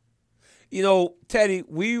it. Teddy,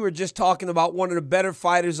 we were just talking about one of the better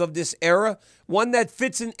fighters of this era, one that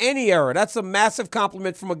fits in any era. That's a massive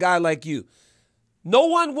compliment from a guy like you. No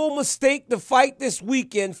one will mistake the fight this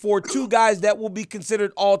weekend for two guys that will be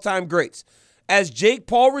considered all-time greats, as Jake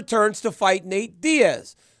Paul returns to fight Nate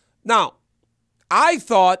Diaz. Now, I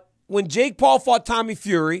thought when Jake Paul fought Tommy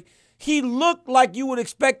Fury, he looked like you would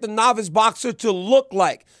expect a novice boxer to look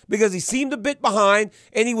like, because he seemed a bit behind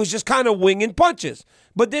and he was just kind of winging punches.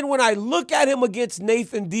 But then when I look at him against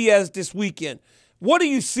Nathan Diaz this weekend, what do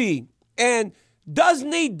you see? And does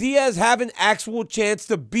Nate Diaz have an actual chance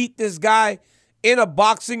to beat this guy in a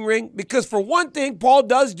boxing ring? Because for one thing, Paul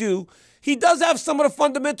he does have some of the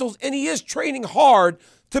fundamentals, and he is training hard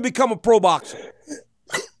to become a pro boxer.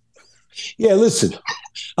 Yeah, listen,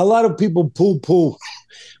 a lot of people poo-poo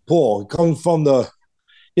Paul. It comes from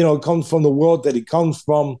the world that he comes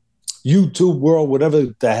from, YouTube world, whatever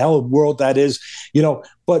the hell world that is,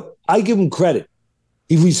 But I give him credit.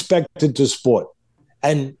 He respected the sport.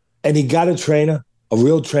 And he got a trainer, a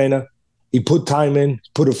real trainer. He put time in,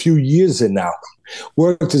 put a few years in now,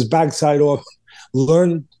 worked his backside off,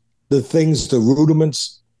 learned the things, the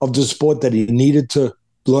rudiments of the sport that he needed to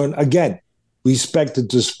learn. Again,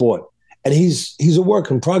 respected the sport. And he's a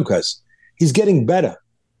work in progress. He's getting better.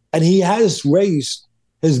 And he has raised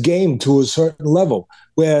his game to a certain level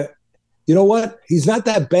where, you know what? He's not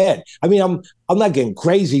that bad. I mean, I'm not getting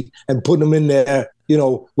crazy and putting him in there,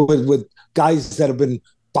 with guys that have been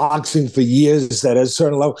boxing for years at a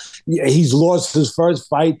certain level. He's lost his first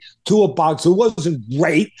fight to a boxer who wasn't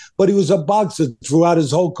great, but he was a boxer throughout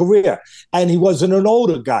his whole career. And he wasn't an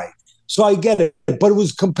older guy. So I get it. But it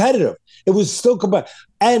was competitive. It was still competitive.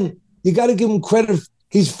 And you got to give him credit.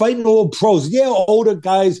 He's fighting all pros. Yeah, older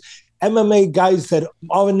guys, MMA guys that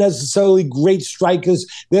aren't necessarily great strikers.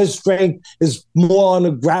 Their strength is more on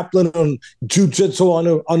the grappling, on jiu-jitsu,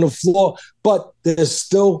 on the floor. But they're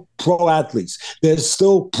still pro athletes. They're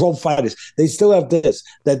still pro fighters. They still have this,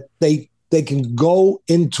 that they can go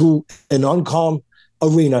into an uncalm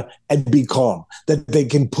arena and be calm, that they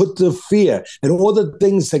can put the fear and all the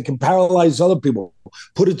things that can paralyze other people,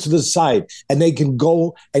 put it to the side, and they can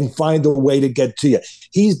go and find a way to get to you.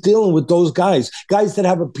 He's dealing with those guys that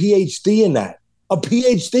have a PhD in that, a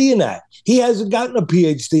PhD in that. He hasn't gotten a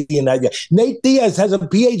PhD in that yet. Nate Diaz has a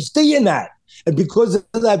PhD in that. And because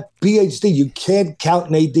of that PhD, you can't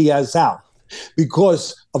count Nate Diaz out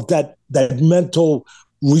because of that mental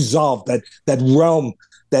resolve, that realm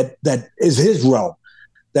that is his realm,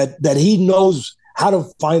 that he knows how to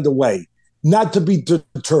find a way, not to be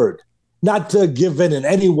deterred, not to give in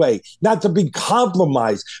any way, not to be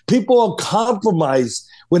compromised. People are compromised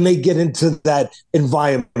when they get into that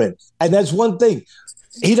environment. And that's one thing.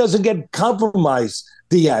 He doesn't get compromised,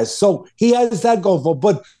 Diaz. So he has that going for.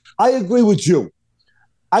 But I agree with you.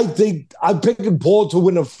 I think I'm picking Paul to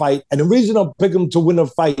win a fight. And the reason I'm picking him to win a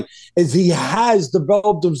fight is he has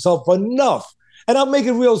developed himself enough. And I'll make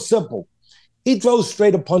it real simple. He throws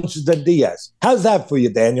straighter punches than Diaz. How's that for you,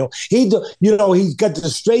 Daniel? He's got the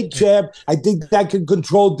straight jab. I think that can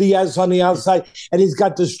control Diaz on the outside. And he's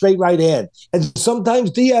got the straight right hand. And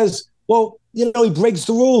sometimes Diaz, he breaks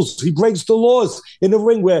the rules. He breaks the laws in the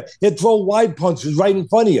ring where he'll throw wide punches right in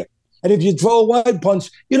front of you. And if you throw a wide punch,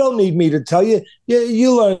 you don't need me to tell you.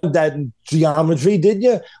 You learned that in geometry, didn't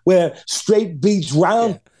you? Where straight beats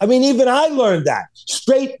round. Yeah. I mean, even I learned that.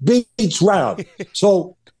 Straight beats round.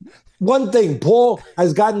 So one thing, Paul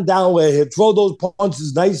has gotten down where he'll throw those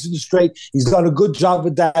punches nice and straight. He's done a good job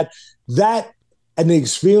with that. That and the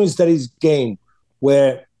experience that he's gained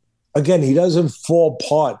where, again, he doesn't fall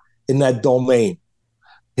apart in that domain.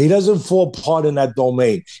 He doesn't fall apart in that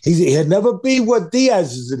domain. He'll never be what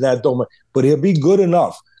Diaz is in that domain, but he'll be good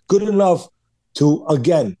enough to,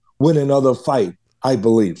 again, win another fight, I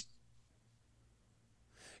believe.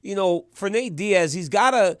 For Nate Diaz, he's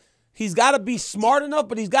got to be smart enough,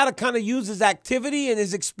 but he's got to kind of use his activity and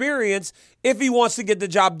his experience if he wants to get the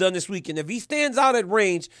job done this weekend. If he stands out at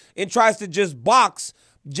range and tries to just box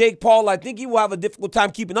Jake Paul, I think he will have a difficult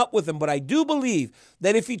time keeping up with him. But I do believe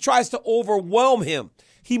that if he tries to overwhelm him,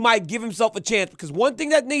 he might give himself a chance. Because one thing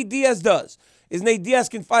that Nate Diaz does is Nate Diaz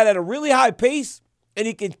can fight at a really high pace, and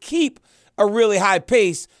he can keep a really high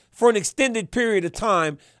pace for an extended period of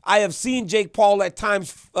time. I have seen Jake Paul at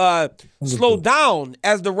times slow down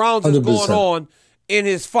as the rounds is going on in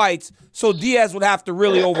his fights. So Diaz would have to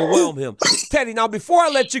really overwhelm him. Teddy, now before I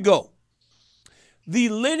let you go, the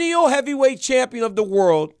lineal heavyweight champion of the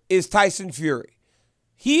world is Tyson Fury.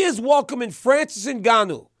 He is welcoming Francis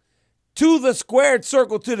Ngannou to the squared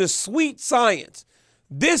circle, to the sweet science.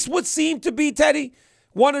 This would seem to be, Teddy,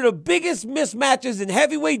 one of the biggest mismatches in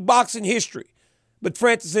heavyweight boxing history. But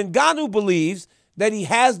Francis Ngannou believes that he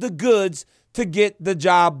has the goods to get the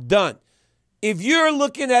job done. If you're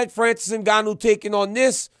looking at Francis Ngannou taking on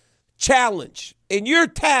this challenge, and you're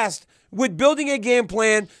tasked with building a game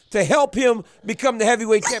plan to help him become the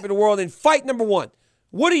heavyweight champion of the world in fight number one,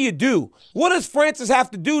 what do? What does Francis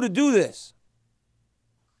have to do this?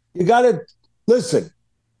 You got to listen.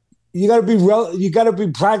 You got to be real. You got to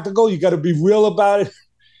be practical. You got to be real about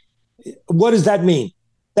it. What does that mean?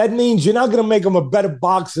 That means you're not going to make him a better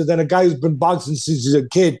boxer than a guy who's been boxing since he's a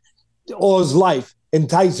kid all his life in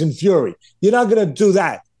Tyson Fury. You're not going to do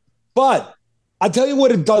that. But I tell you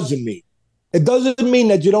what it doesn't mean. It doesn't mean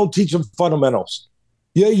that you don't teach him fundamentals.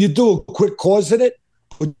 You do a quick course in it,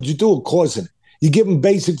 but you do a course in it. You give him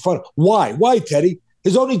basic fun. Why? Why, Teddy?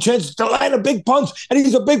 His only chance is to land a big punch, and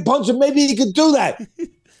he's a big puncher. Maybe he can do that.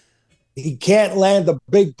 He can't land a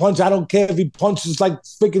big punch. I don't care if he punches like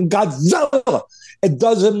freaking Godzilla. It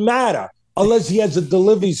doesn't matter unless he has a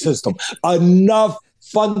delivery system. Enough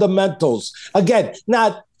fundamentals. Again,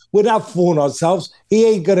 we're not fooling ourselves. He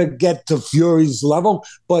ain't going to get to Fury's level,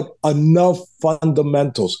 but enough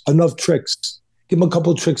fundamentals, enough tricks. Give him a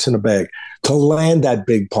couple of tricks in the bag to land that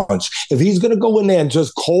big punch. If he's going to go in there and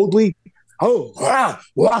just coldly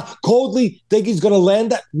think he's going to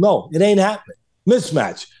land that, no, it ain't happening.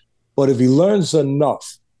 Mismatch. But if he learns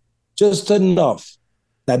enough, just enough,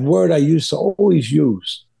 that word I used to always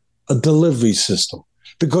use, a delivery system,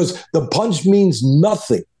 because the punch means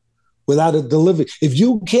nothing without a delivery. If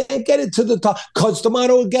you can't get it to the top,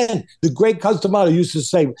 Custamato again, the great Custamato used to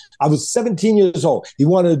say, I was 17 years old. He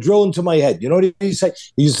wanted to drill into my head. You know what he said?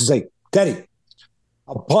 He used to say, Teddy,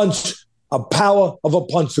 a punch, a power of a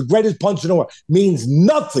punch, the greatest punch in the world, means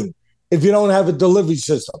nothing if you don't have a delivery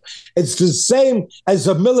system. It's the same as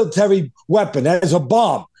a military weapon, as a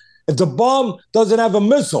bomb. If the bomb doesn't have a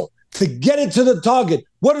missile to get it to the target,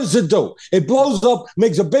 what does it do? It blows up,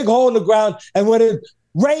 makes a big hole in the ground, and when it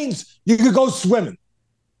rains, you can go swimming.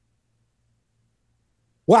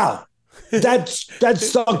 Wow. That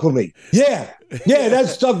stuck with me. Yeah, that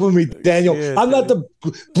stuck with me, Daniel. Yeah, I'm not the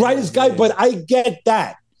brightest guy, but I get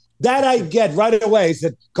that. That I get right away. I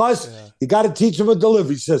said, you got to teach him a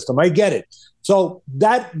delivery system. I get it. So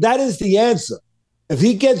that is the answer. if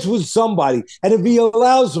he gets with somebody and if he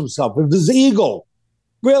allows himself, if his ego,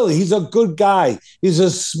 really, he's a good guy. He's a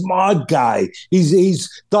smart guy.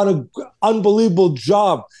 He's done an unbelievable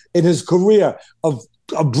job in his career of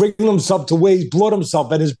bringing himself to where he's brought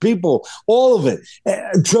himself and his people, all of it.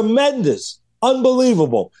 Tremendous,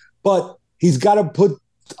 unbelievable. But he's got to put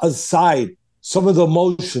aside some of the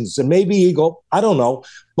emotions and maybe ego, I don't know,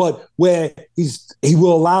 but where he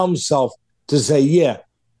will allow himself to say, yeah,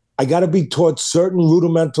 I got to be taught certain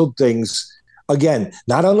rudimental things. Again,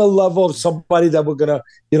 not on the level of somebody that we're going to,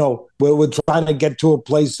 where we're trying to get to a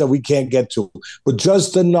place that we can't get to, but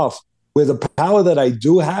just enough where the power that I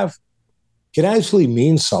do have can actually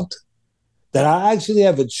mean something, that I actually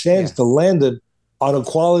have a chance to land it on a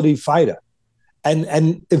quality fighter.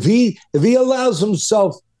 And if he allows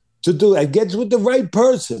himself to do it, gets with the right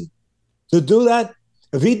person to do that,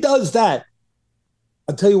 if he does that,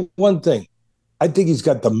 I'll tell you one thing. I think he's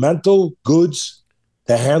got the mental goods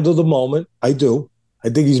to handle the moment. I do. I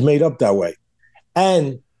think he's made up that way.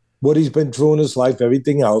 And what he's been through in his life,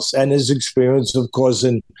 everything else, and his experience, of course,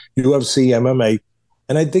 in UFC, MMA.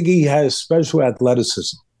 And I think he has special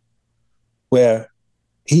athleticism where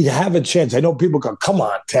he'd have a chance. I know people go, come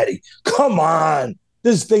on, Teddy, come on.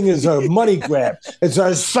 This thing is a money grab. It's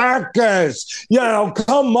a circus.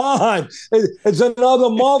 Come on. It's another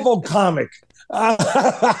Marvel comic.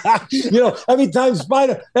 Every time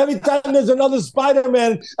there's another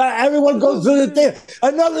Spider-Man, everyone goes to the theater.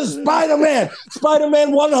 Another Spider-Man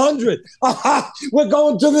 100. We're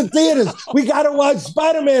going to the theaters. We got to watch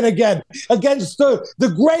Spider-Man again against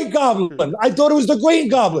the Gray Goblin. I thought it was the Green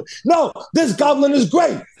Goblin. No, this Goblin is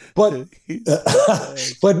great. But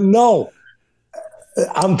no,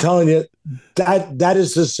 I'm telling you, that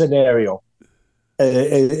is the scenario.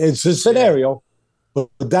 It's a scenario. But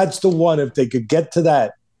that's the one. If they could get to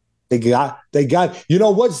that, they got.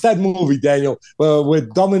 What's that movie, Daniel?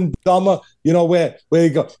 With Dumb and Dumber. Where you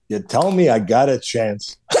go? You tell me I got a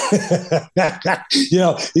chance.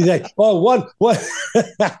 He's like, oh, what?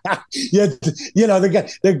 The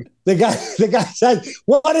guy said,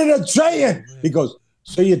 what in a train? He goes,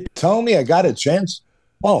 so you tell me I got a chance?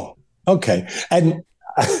 Oh, okay. And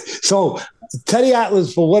so Teddy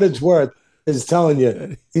Atlas, for what it's worth, is telling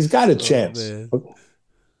you he's got a chance.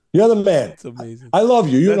 You're the man. That's amazing. I love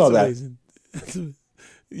you. You know amazing. That.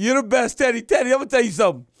 You're the best, Teddy. Teddy, I'm going to tell you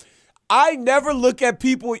something. I never look at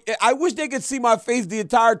people. I wish they could see my face the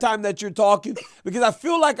entire time that you're talking because I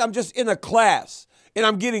feel like I'm just in a class and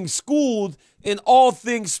I'm getting schooled in all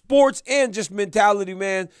things sports and just mentality,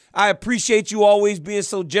 man. I appreciate you always being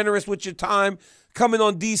so generous with your time, coming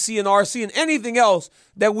on DC and RC and anything else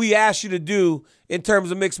that we ask you to do in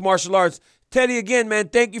terms of mixed martial arts. Teddy, again, man,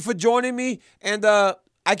 thank you for joining me. And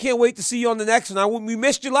I can't wait to see you on the next one. We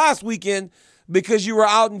missed you last weekend because you were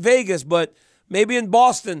out in Vegas, but maybe in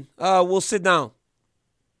Boston we'll sit down.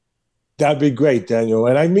 That'd be great, Daniel.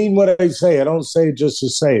 And I mean what I say. I don't say it just to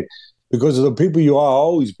say it. Because of the people you are, I'll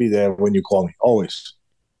always be there when you call me. Always.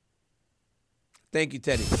 Thank you,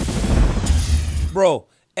 Teddy. Bro,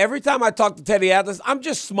 every time I talk to Teddy Atlas, I'm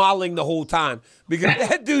just smiling the whole time because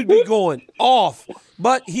that dude be going off.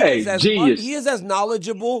 But he is as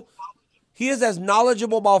knowledgeable. He is as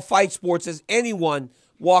knowledgeable about fight sports as anyone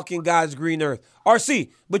walking God's green earth. RC,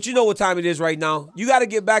 but you know what time it is right now. You got to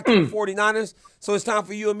get back to the 49ers, so it's time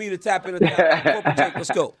for you and me to tap into that. Let's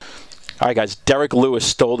go. All right, guys. Derek Lewis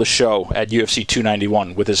stole the show at UFC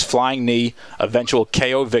 291 with his flying knee, eventual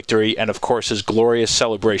KO victory, and, of course, his glorious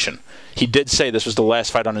celebration. He did say this was the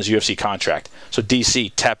last fight on his UFC contract. So,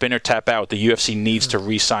 DC, tap in or tap out. The UFC needs to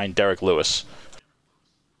re-sign Derek Lewis.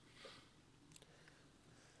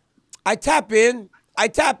 I tap in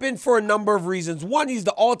for a number of reasons. One, he's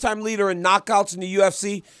the all-time leader in knockouts in the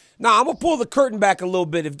UFC. Now, I'm going to pull the curtain back a little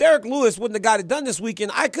bit. If Derek Lewis wouldn't have got it done this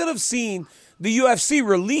weekend, I could have seen the UFC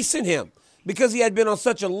releasing him because he had been on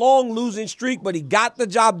such a long losing streak, but he got the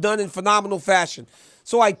job done in phenomenal fashion.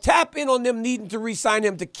 So I tap in on them needing to re-sign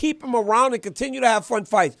him to keep him around and continue to have fun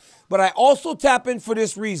fights. But I also tap in for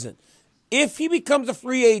this reason. If he becomes a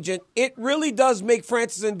free agent, it really does make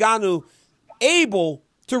Francis Ngannou able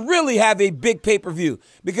to really have a big pay-per-view.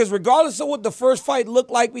 Because regardless of what the first fight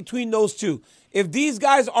looked like between those two, if these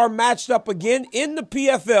guys are matched up again in the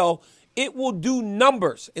PFL, it will do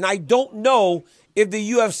numbers. And I don't know if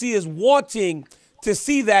the UFC is wanting to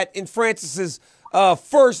see that in Francis's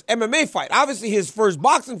first MMA fight. Obviously, his first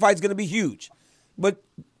boxing fight is going to be huge. But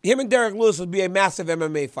him and Derek Lewis will be a massive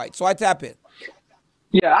MMA fight. So I tap in.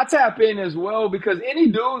 Yeah, I tap in as well because any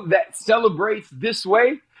dude that celebrates this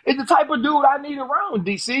way is the type of dude I need around,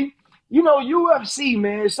 DC. You know, UFC,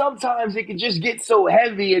 man, sometimes it can just get so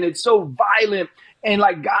heavy and it's so violent and,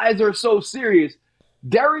 like, guys are so serious.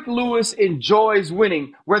 Derek Lewis enjoys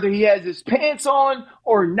winning, whether he has his pants on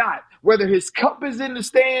or not, whether his cup is in the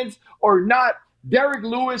stands or not. Derek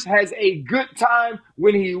Lewis has a good time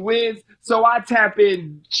when he wins, so I tap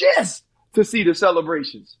in just to see the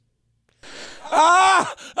celebrations. You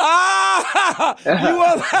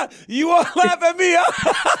want to laugh at me?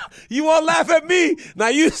 You want to laugh at me? Now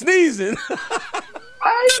you sneezing.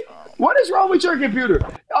 What is wrong with your computer?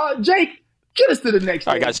 Jake, get us to the next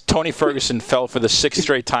All right, guys. Tony Ferguson fell for the 6th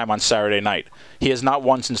straight time on Saturday night. He has not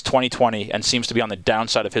won since 2020 and seems to be on the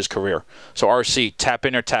downside of his career. So, RC, tap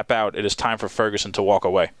in or tap out. It is time for Ferguson to walk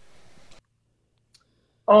away.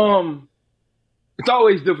 It's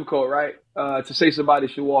always difficult, right, to say somebody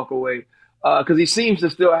should walk away because he seems to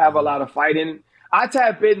still have a lot of fight in it. I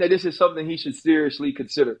tap in that this is something he should seriously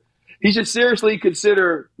consider. He should seriously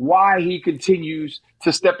consider why he continues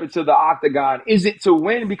to step into the octagon. Is it to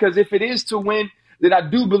win? Because if it is to win, then I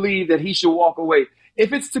do believe that he should walk away.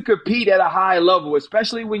 If it's to compete at a high level,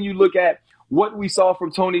 especially when you look at what we saw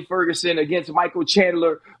from Tony Ferguson against Michael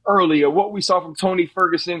Chandler earlier, what we saw from Tony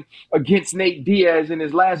Ferguson against Nate Diaz in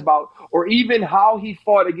his last bout, or even how he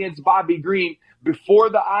fought against Bobby Green before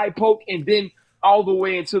the eye poke and then all the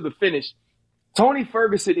way into the finish. Tony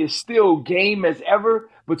Ferguson is still game as ever,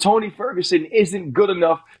 but Tony Ferguson isn't good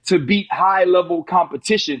enough to beat high-level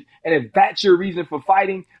competition. And if that's your reason for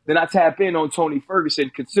fighting, then I tap in on Tony Ferguson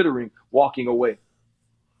considering walking away.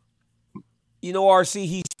 You know, RC,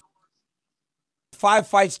 he's 5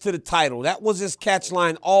 fights to the title. That was his catch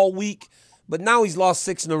line all week, but now he's lost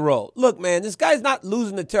 6 in a row. Look, man, this guy's not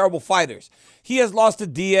losing to terrible fighters. He has lost to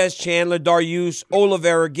Diaz, Chandler, Dariush,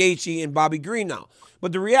 Oliveira, Gaethje, and Bobby Green now.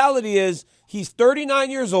 But the reality is he's 39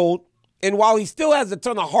 years old, and while he still has a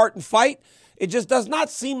ton of heart and fight, it just does not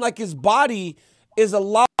seem like his body is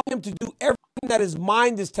allowing him to do everything that his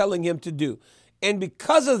mind is telling him to do. And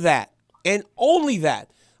because of that, and only that,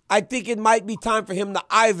 I think it might be time for him to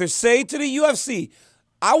either say to the UFC,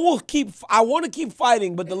 I want to keep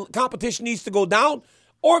fighting, but the competition needs to go down,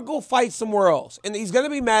 or go fight somewhere else. And he's going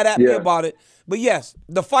to be mad at me about it. But yes,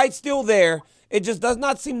 the fight's still there. It just does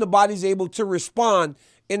not seem the body's able to respond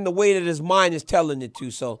in the way that his mind is telling it to.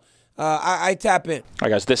 So I tap in. All right,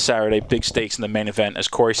 guys, this Saturday, big stakes in the main event as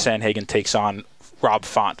Corey Sandhagen takes on Rob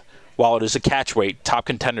Font. While it is a catchweight, top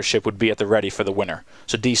contendership would be at the ready for the winner.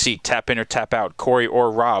 So, DC, tap in or tap out. Corey or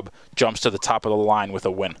Rob jumps to the top of the line with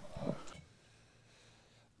a win.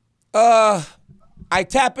 I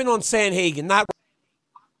tap in on Sandhagen. Not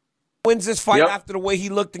wins this fight after the way he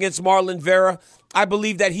looked against Marlon Vera. I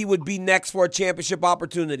believe that he would be next for a championship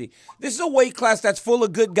opportunity. This is a weight class that's full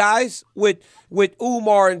of good guys with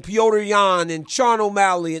Umar and Piotr Jan and Sean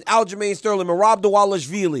O'Malley and Aljamain Sterling and Rob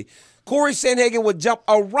Dvalishvili. Corey Sandhagen would jump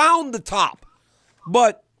around the top.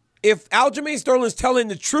 But if Aljamain Sterling's telling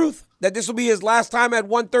the truth that this will be his last time at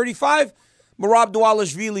 135, Merab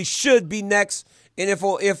Dvalishvili should be next. And if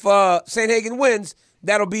Sandhagen wins,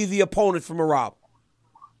 that'll be the opponent for Merab.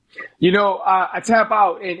 You know, I tap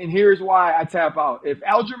out, and here's why I tap out. If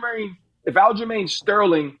Aljamain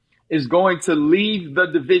Sterling is going to leave the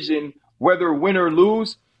division, whether win or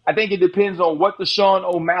lose, I think it depends on what the Sean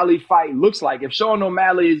O'Malley fight looks like. If Sean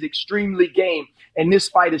O'Malley is extremely game and this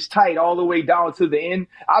fight is tight all the way down to the end,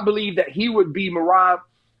 I believe that he would be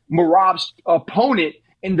Merab's opponent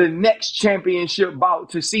in the next championship bout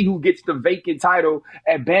to see who gets the vacant title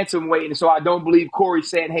at bantamweight. And so I don't believe Corey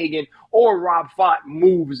Sandhagen or Rob Font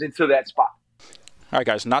moves into that spot. All right,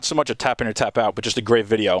 guys, not so much a tap in or tap out, but just a great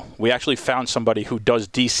video. We actually found somebody who does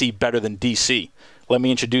DC better than DC. Let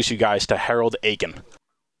me introduce you guys to Harold Aiken.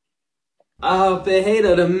 Oh,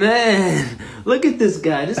 Pereira, the man. Look at this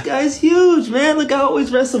guy. This guy's huge, man. Look, I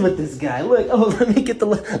always wrestle with this guy. Look, let me get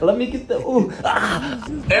the, ooh, ah.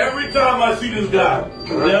 Every time I see this guy,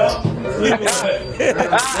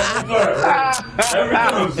 every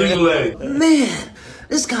time, single leg. Man,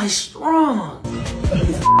 this guy's strong.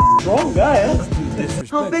 Strong guy, huh?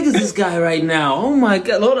 How big is this guy right now? Oh my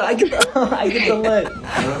God! Hold on, I get the leg.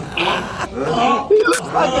 He looks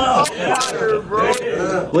like an umpire, bro.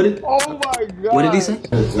 Oh my God! What did he say?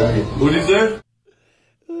 What did he say?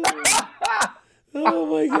 Oh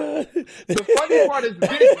my God! The funny part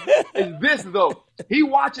is this though. He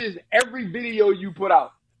watches every video you put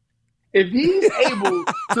out. If he's able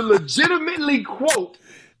to legitimately quote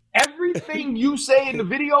everything you say in the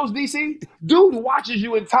videos, DC, dude watches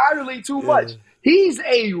you entirely too much. He's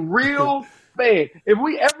a real fan. If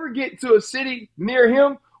we ever get to a city near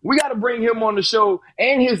him, we got to bring him on the show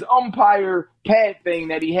and his umpire pad thing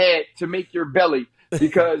that he had to make your belly,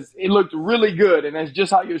 because it looked really good, and that's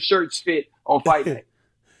just how your shirts fit on Fight Night.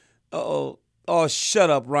 Uh-oh. Oh, shut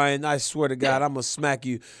up, Ryan. I swear to God, I'm going to smack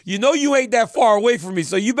you. You know you ain't that far away from me,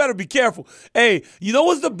 so you better be careful. Hey, you know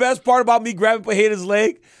what's the best part about me grabbing Pereira's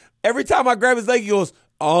leg? Every time I grab his leg, he goes,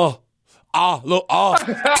 look,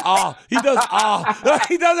 He does,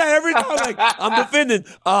 He does that every time. Like, I'm defending,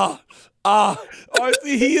 RC,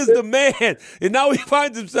 he is the man. And now he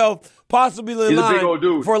finds himself possibly in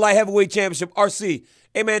line for a light heavyweight championship. RC,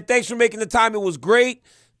 hey, man, thanks for making the time. It was great.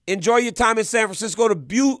 Enjoy your time in San Francisco,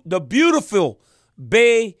 the beautiful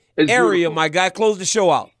Bay Area, my guy. Close the show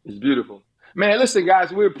out. It's beautiful. Man, listen,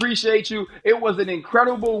 guys, we appreciate you. It was an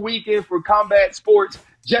incredible weekend for combat sports.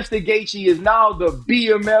 Justin Gaethje is now the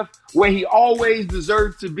BMF where he always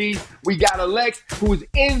deserved to be. We got Alex, who's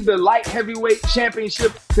in the light heavyweight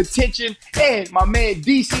championship contention. And my man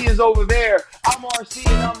DC is over there. I'm RC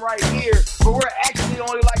and I'm right here. But we're actually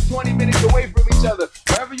only like 20 minutes away from each other.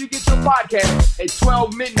 Wherever you get your podcast at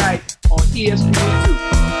 12 midnight on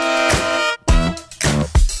ESPN2.